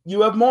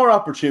you have more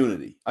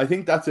opportunity. I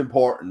think that's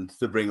important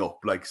to bring up.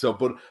 Like, so,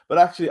 but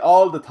actually,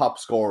 all the top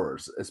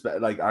scorers,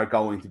 like, are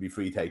going to be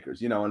free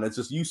takers. You know, and it's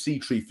just, you see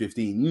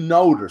 315. You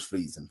know, there's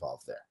frees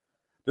involved there.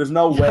 There's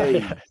no way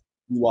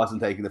he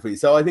wasn't taking the free.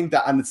 So I think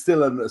that, and it's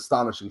still an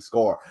astonishing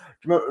score.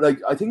 Do you remember, like,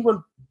 I think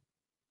when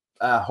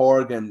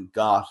Horgan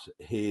got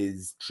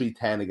his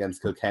 310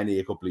 against Kilkenny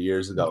a couple of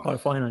years ago,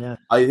 final, yeah.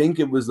 I think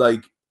it was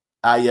like,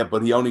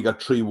 but he only got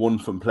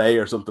 3-1 from play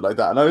or something like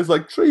that. And I was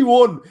like,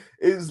 3-1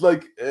 is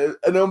like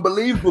an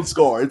unbelievable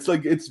score. It's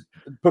like, it's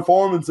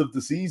performance of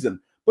the season.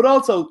 But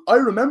also, I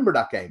remember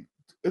that game.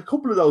 A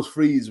couple of those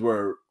frees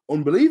were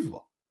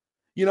unbelievable.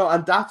 You know,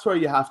 and that's where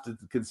you have to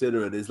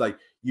consider it, is like,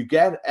 you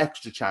get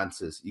extra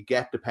chances, you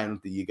get the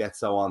penalty, you get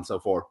so on and so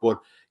forth. But,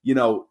 you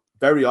know,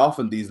 very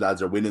often these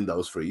lads are winning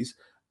those frees.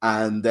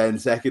 And then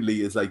secondly,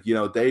 is like, you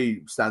know,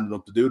 they standing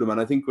up to do them. And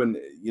I think when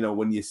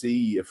you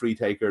see a free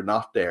taker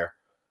not there,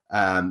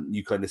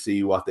 you kind of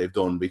see what they've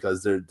done,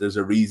 because there's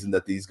a reason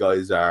that these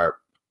guys are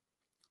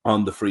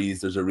on the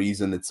freeze. There's a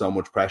reason it's so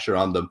much pressure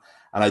on them,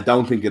 and I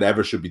don't think it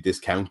ever should be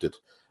discounted.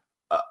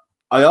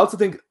 I also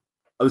think,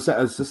 I was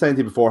just saying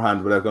to you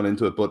beforehand without going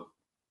into it, but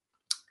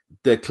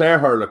the Clare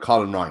hurler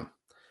Colin Ryan,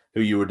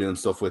 who you were doing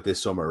stuff with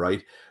this summer,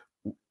 right?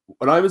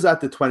 When I was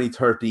at the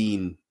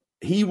 2013,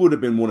 he would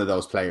have been one of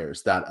those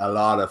players that a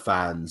lot of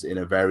fans, in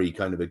a very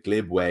kind of a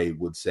glib way,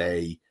 would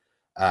say,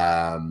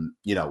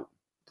 you know,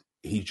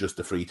 he's just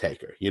a free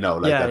taker, you know,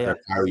 like they're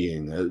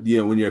carrying, you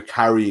know, when you're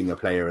carrying a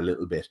player a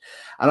little bit.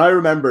 And I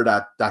remember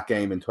that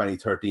game in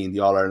 2013,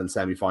 the All-Ireland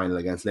semi-final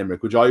against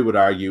Limerick, which I would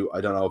argue,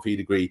 I don't know if he'd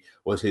agree,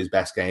 was his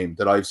best game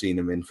that I've seen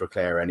him in for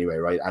Clare anyway,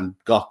 right? And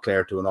got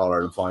Clare to an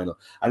All-Ireland final.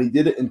 And he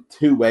did it in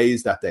 2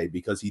 ways that day,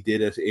 because he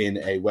did it in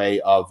a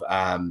way of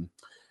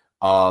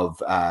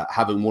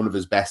having one of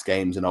his best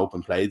games in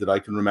open play that I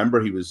can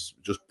remember. He was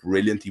just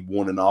brilliant. He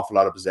won an awful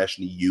lot of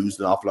possession. He used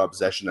an awful lot of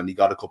possession, and he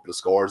got a couple of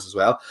scores as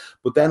well.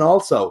 But then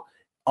also,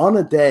 on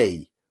a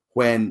day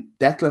when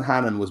Declan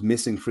Hannon was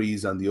missing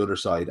frees on the other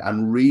side,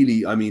 and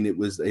really, I mean,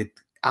 it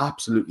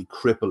absolutely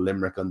crippled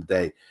Limerick on the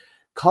day,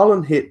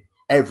 Colin hit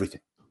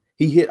everything.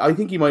 I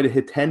think he might have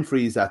hit 10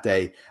 frees that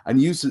day, and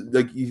you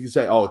could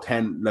say,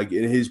 10, like,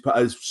 his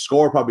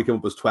score probably came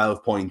up as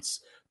 12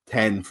 points,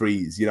 10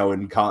 frees, you know,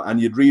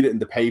 and you'd read it in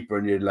the paper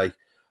and you're like,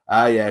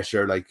 yeah,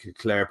 sure, like,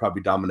 Clare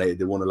probably dominated,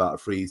 they won a lot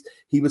of frees.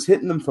 He was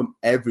hitting them from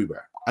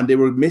everywhere, and they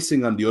were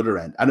missing on the other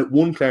end, and it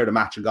won Clare the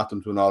match and got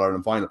them to an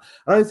All-Ireland final.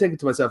 And I was thinking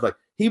to myself, like,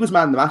 he was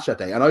man of the match that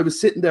day, and I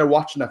was sitting there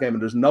watching that game,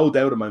 and there's no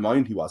doubt in my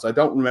mind he was. I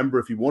don't remember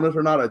if he won it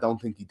or not. I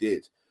don't think he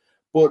did,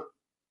 but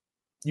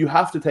you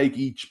have to take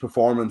each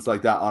performance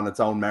like that on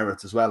its own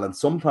merits as well. And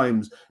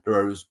sometimes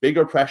there is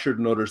bigger pressure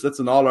than others. That's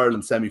an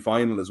All-Ireland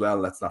semi-final as well,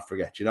 let's not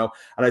forget, you know.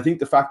 And I think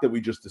the fact that we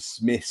just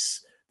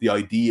dismiss the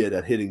idea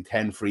that hitting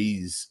 10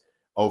 frees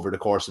over the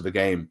course of a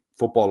game,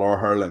 football or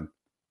hurling,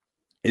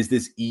 is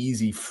this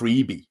easy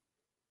freebie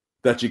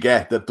that you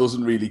get that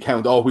doesn't really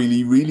count. Oh,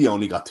 he really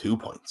only got 2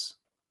 points.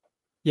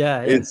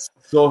 Yeah. It's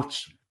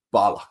such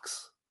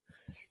bollocks.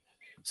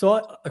 So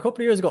a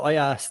couple of years ago, I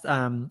asked,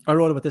 I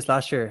wrote about this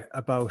last year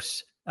about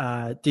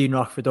Dean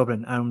Rock for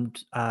Dublin, and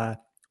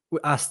we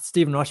asked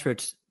Stephen Rochford,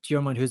 to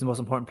your mind, who's the most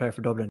important player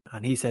for Dublin?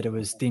 And he said it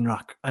was Dean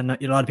Rock. And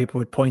a lot of people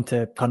would point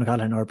to Conor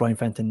Callaghan or Brian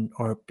Fenton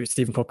or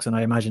Stephen Cookson,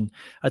 I imagine,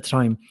 at the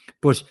time.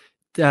 But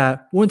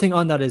one thing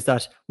on that is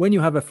that when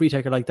you have a free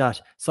taker like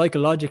that,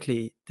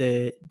 psychologically,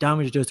 the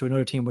damage it does to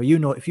another team, where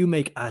if you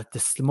make the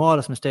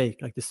smallest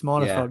mistake, like the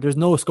smallest fault, there's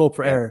no scope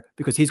for error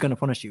because he's going to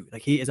punish you.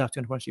 Like, he is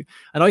actually going to punish you.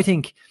 And I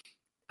think,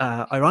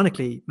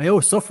 ironically, Mayo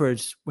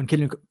suffered when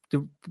Killian.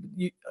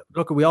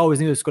 Look, we always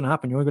knew this was going to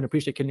happen. You weren't going to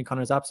appreciate Killian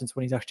Connor's absence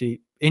when he's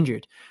actually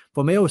injured.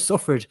 But Mayo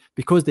suffered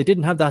because they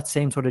didn't have that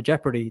same sort of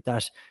jeopardy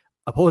that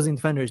opposing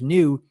defenders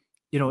knew.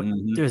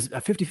 There's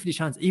a 50-50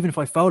 chance, even if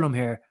I foul him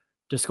here,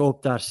 the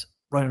scope that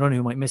Ryan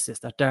O'Donoghue might miss this,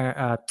 that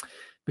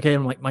Michael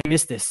might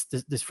miss this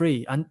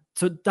free, and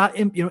so that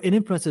it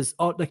influences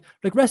all. Like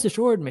rest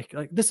assured, Mick.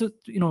 Like, this is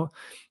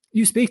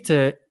you speak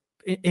to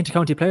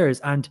inter-county players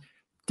and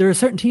there are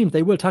certain teams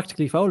they will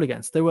tactically foul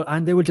against. They will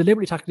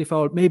deliberately tactically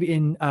foul,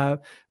 maybe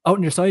out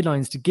on your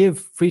sidelines, to give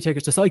free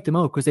takers, to psych them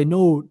out, because they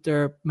know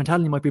their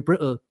mentality might be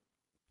brittle,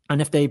 and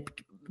if they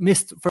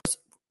missed first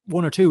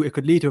one or two, it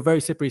could lead to a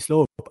very slippery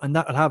slope, and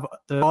that will have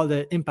all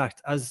the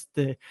impact as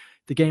the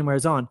game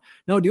wears on.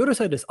 Now, the other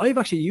side of this, I've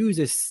actually used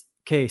this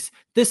case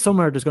this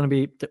summer. We're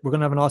going to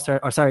have an All-Star,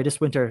 or sorry,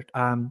 this winter,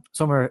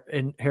 summer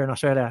here in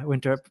Australia,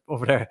 winter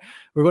over there,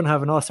 we're going to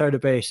have an All-Star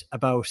debate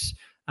about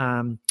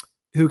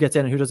who gets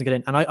in and who doesn't get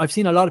in. And I've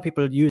seen a lot of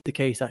people use the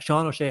case that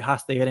Sean O'Shea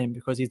has to get in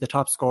because he's the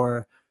top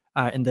scorer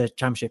in the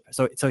championship.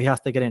 So he has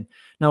to get in.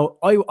 Now,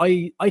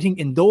 I think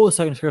in those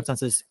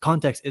circumstances,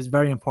 context is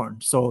very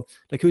important. So,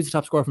 like, who's the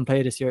top scorer from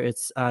play this year?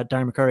 It's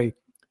Darren McCurry.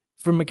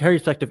 From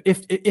McCurry's perspective,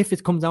 if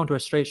it comes down to a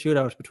straight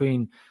shootout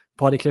between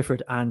Paddy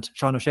Clifford and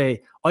Sean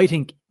O'Shea, I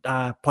think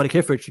Paddy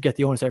Clifford should get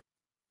the onus there.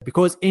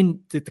 Because in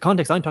the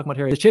context I'm talking about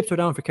here, the chips were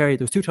down for Kerry.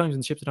 There was 2 times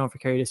when the chips were down for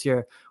Kerry this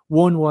year.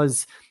 One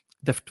was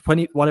the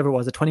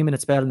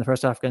 20-minute spell in the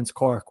first half against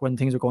Cork when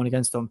things were going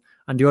against them,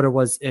 and the other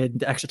was in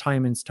the extra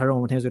time in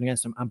Tyrone when things were going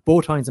against them. And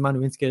both times the man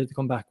who instigated the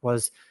comeback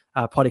was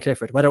Paddy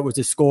Clifford. Whether it was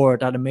his score,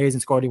 that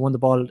amazing score, he won the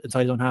ball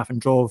inside his own half and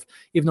drove,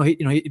 even though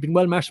he'd been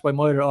well matched by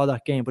Moyer all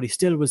that game, but he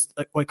still was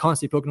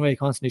constantly plugging away,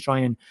 constantly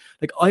trying.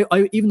 Like,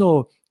 I even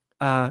though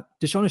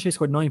Sean O'Shea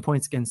scored 9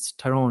 points against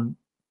Tyrone,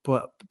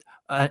 but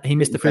he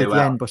missed the free at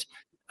the end, but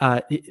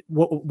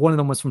one of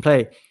them was from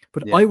play.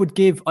 But I would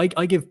give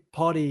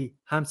Paddy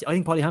Hampsey. I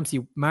think Paddy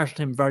Hampsey marshaled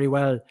him very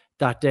well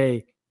that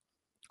day.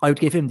 I would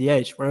give him the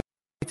edge. Where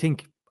I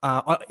think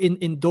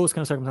in those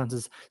kind of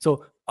circumstances,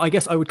 so I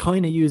guess I would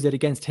kind of use it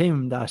against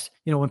him that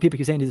when people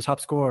keep saying he's a top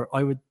scorer,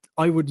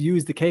 I would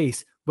use the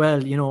case.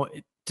 Well,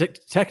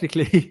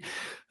 technically,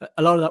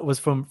 a lot of that was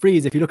from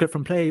frees if you look at it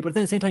from play. But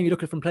then at the same time, you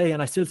look at it from play,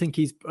 and I still think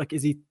he's like,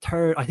 is he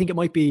third? I think it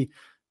might be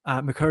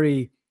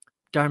McCurry,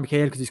 Darren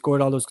McHale, because he scored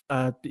all those.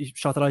 He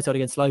shot the lights out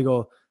against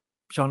Sligo.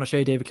 Sean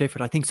O'Shea, David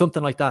Clifford. I think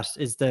something like that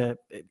is the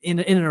in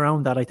and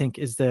around that. I think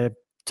is the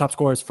top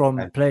scorers from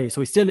play.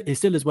 So he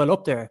still is well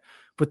up there.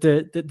 But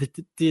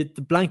the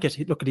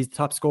blanket look at his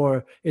top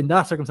scorer in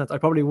that circumstance, I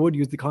probably would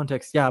use the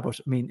context. Yeah, but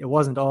I mean, it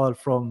wasn't all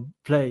from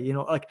play.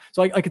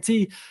 So I could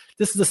see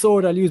this is a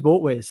sword I'll use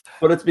both ways.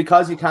 But it's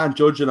because you can't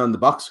judge it on the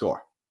box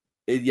score.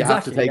 You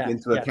have to take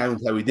into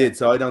account how he did.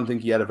 So I don't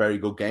think he had a very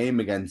good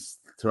game against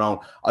Tyrone.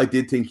 I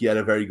did think he had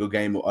a very good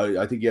game.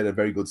 I think he had a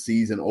very good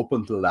season up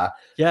until that.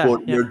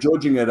 But you're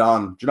judging it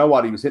on, do you know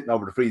what? He was hitting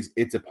over the frees.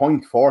 It's a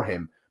point for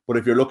him. But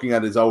if you're looking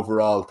at his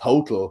overall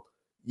total,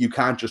 you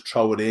can't just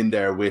throw it in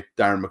there with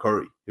Darren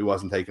McCurry, who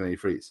wasn't taking any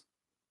frees.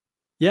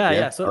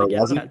 So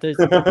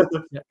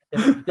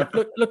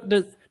Look,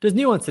 there's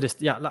nuance to this.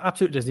 Yeah,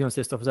 absolutely, there's nuance to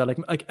this stuff as well. You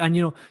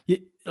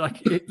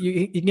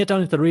can get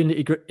down into the real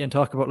nitty-gritty and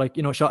talk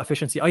about shot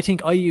efficiency. I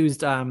think I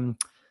used I'm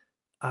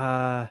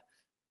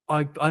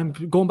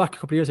going back a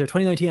couple of years here.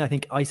 2019, I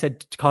think I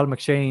said to Colin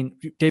McShane,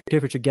 David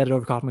Clifford should get it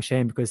over Colin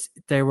McShane because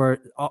they were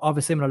of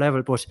a similar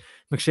level, but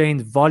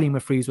McShane's volume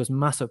of frees was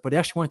massive, but they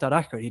actually weren't that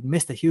accurate. He'd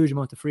missed a huge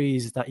amount of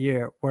frees that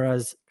year,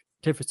 whereas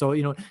Clifford, so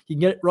you can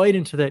get right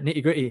into the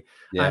nitty gritty.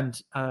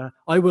 And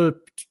I will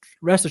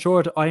rest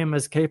assured I am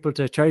as capable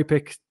to cherry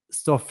pick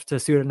stuff to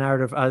suit a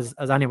narrative as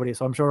anybody.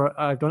 So I'm sure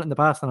I've done it in the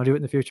past and I'll do it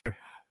in the future.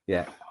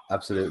 Yeah,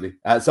 absolutely.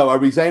 So are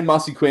we saying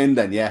Mossy Quinn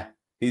then? Yeah.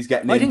 He's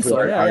getting into I think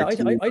so. Yeah, I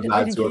think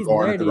he's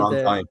nearly the wrong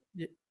time.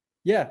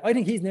 Yeah, I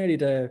think he's nearly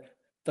the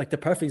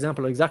perfect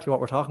example of exactly what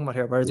we're talking about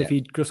here. Whereas if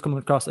he'd just come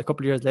across a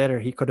couple of years later,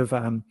 he could have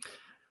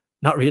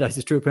not realised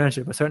his true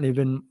potential, but certainly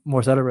been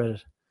more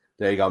celebrated.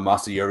 There you go,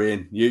 Mossy, you're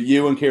in.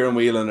 You and Kieran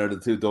Whelan are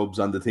the two dubs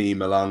on the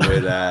team, along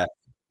with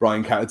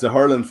Brian Carroll. It's a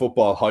hurling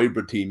football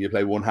hybrid team. You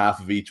play one half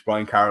of each.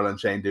 Brian Carroll and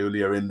Shane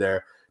Dooley are in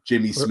there.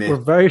 Jimmy Smith. We're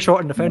very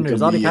short in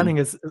defenders. Ollie Canning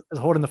is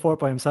holding the fort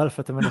by himself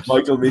at the minute.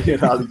 Michael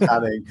Meehan, Ollie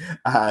Canning,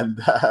 and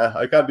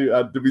I can't do.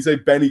 Did we say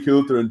Benny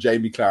Coulter and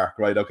Jamie Clark?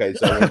 Right. Okay.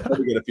 So we'll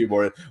probably get a few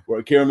more in.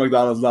 Where Kieran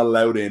McDonald's not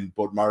allowed in,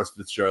 but Maurice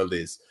Fitzgerald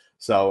is.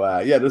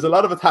 So there's a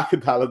lot of attacking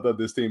talent on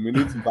this team. We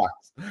need some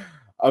backs.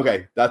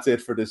 Okay, that's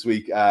it for this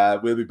week.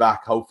 We'll be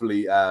back,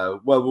 hopefully.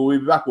 We'll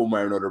be back one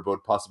way or another,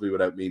 but possibly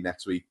without me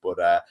next week.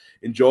 But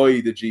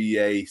enjoy the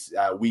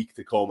GAA week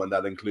to come, and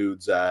that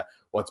includes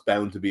what's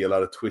bound to be a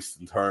lot of twists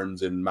and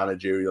turns in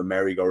managerial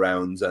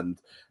merry-go-rounds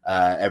and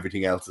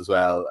everything else as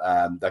well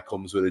that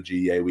comes with a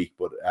GAA week.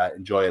 But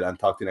enjoy it, and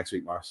talk to you next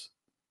week, Morris.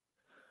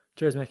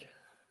 Cheers, Mick.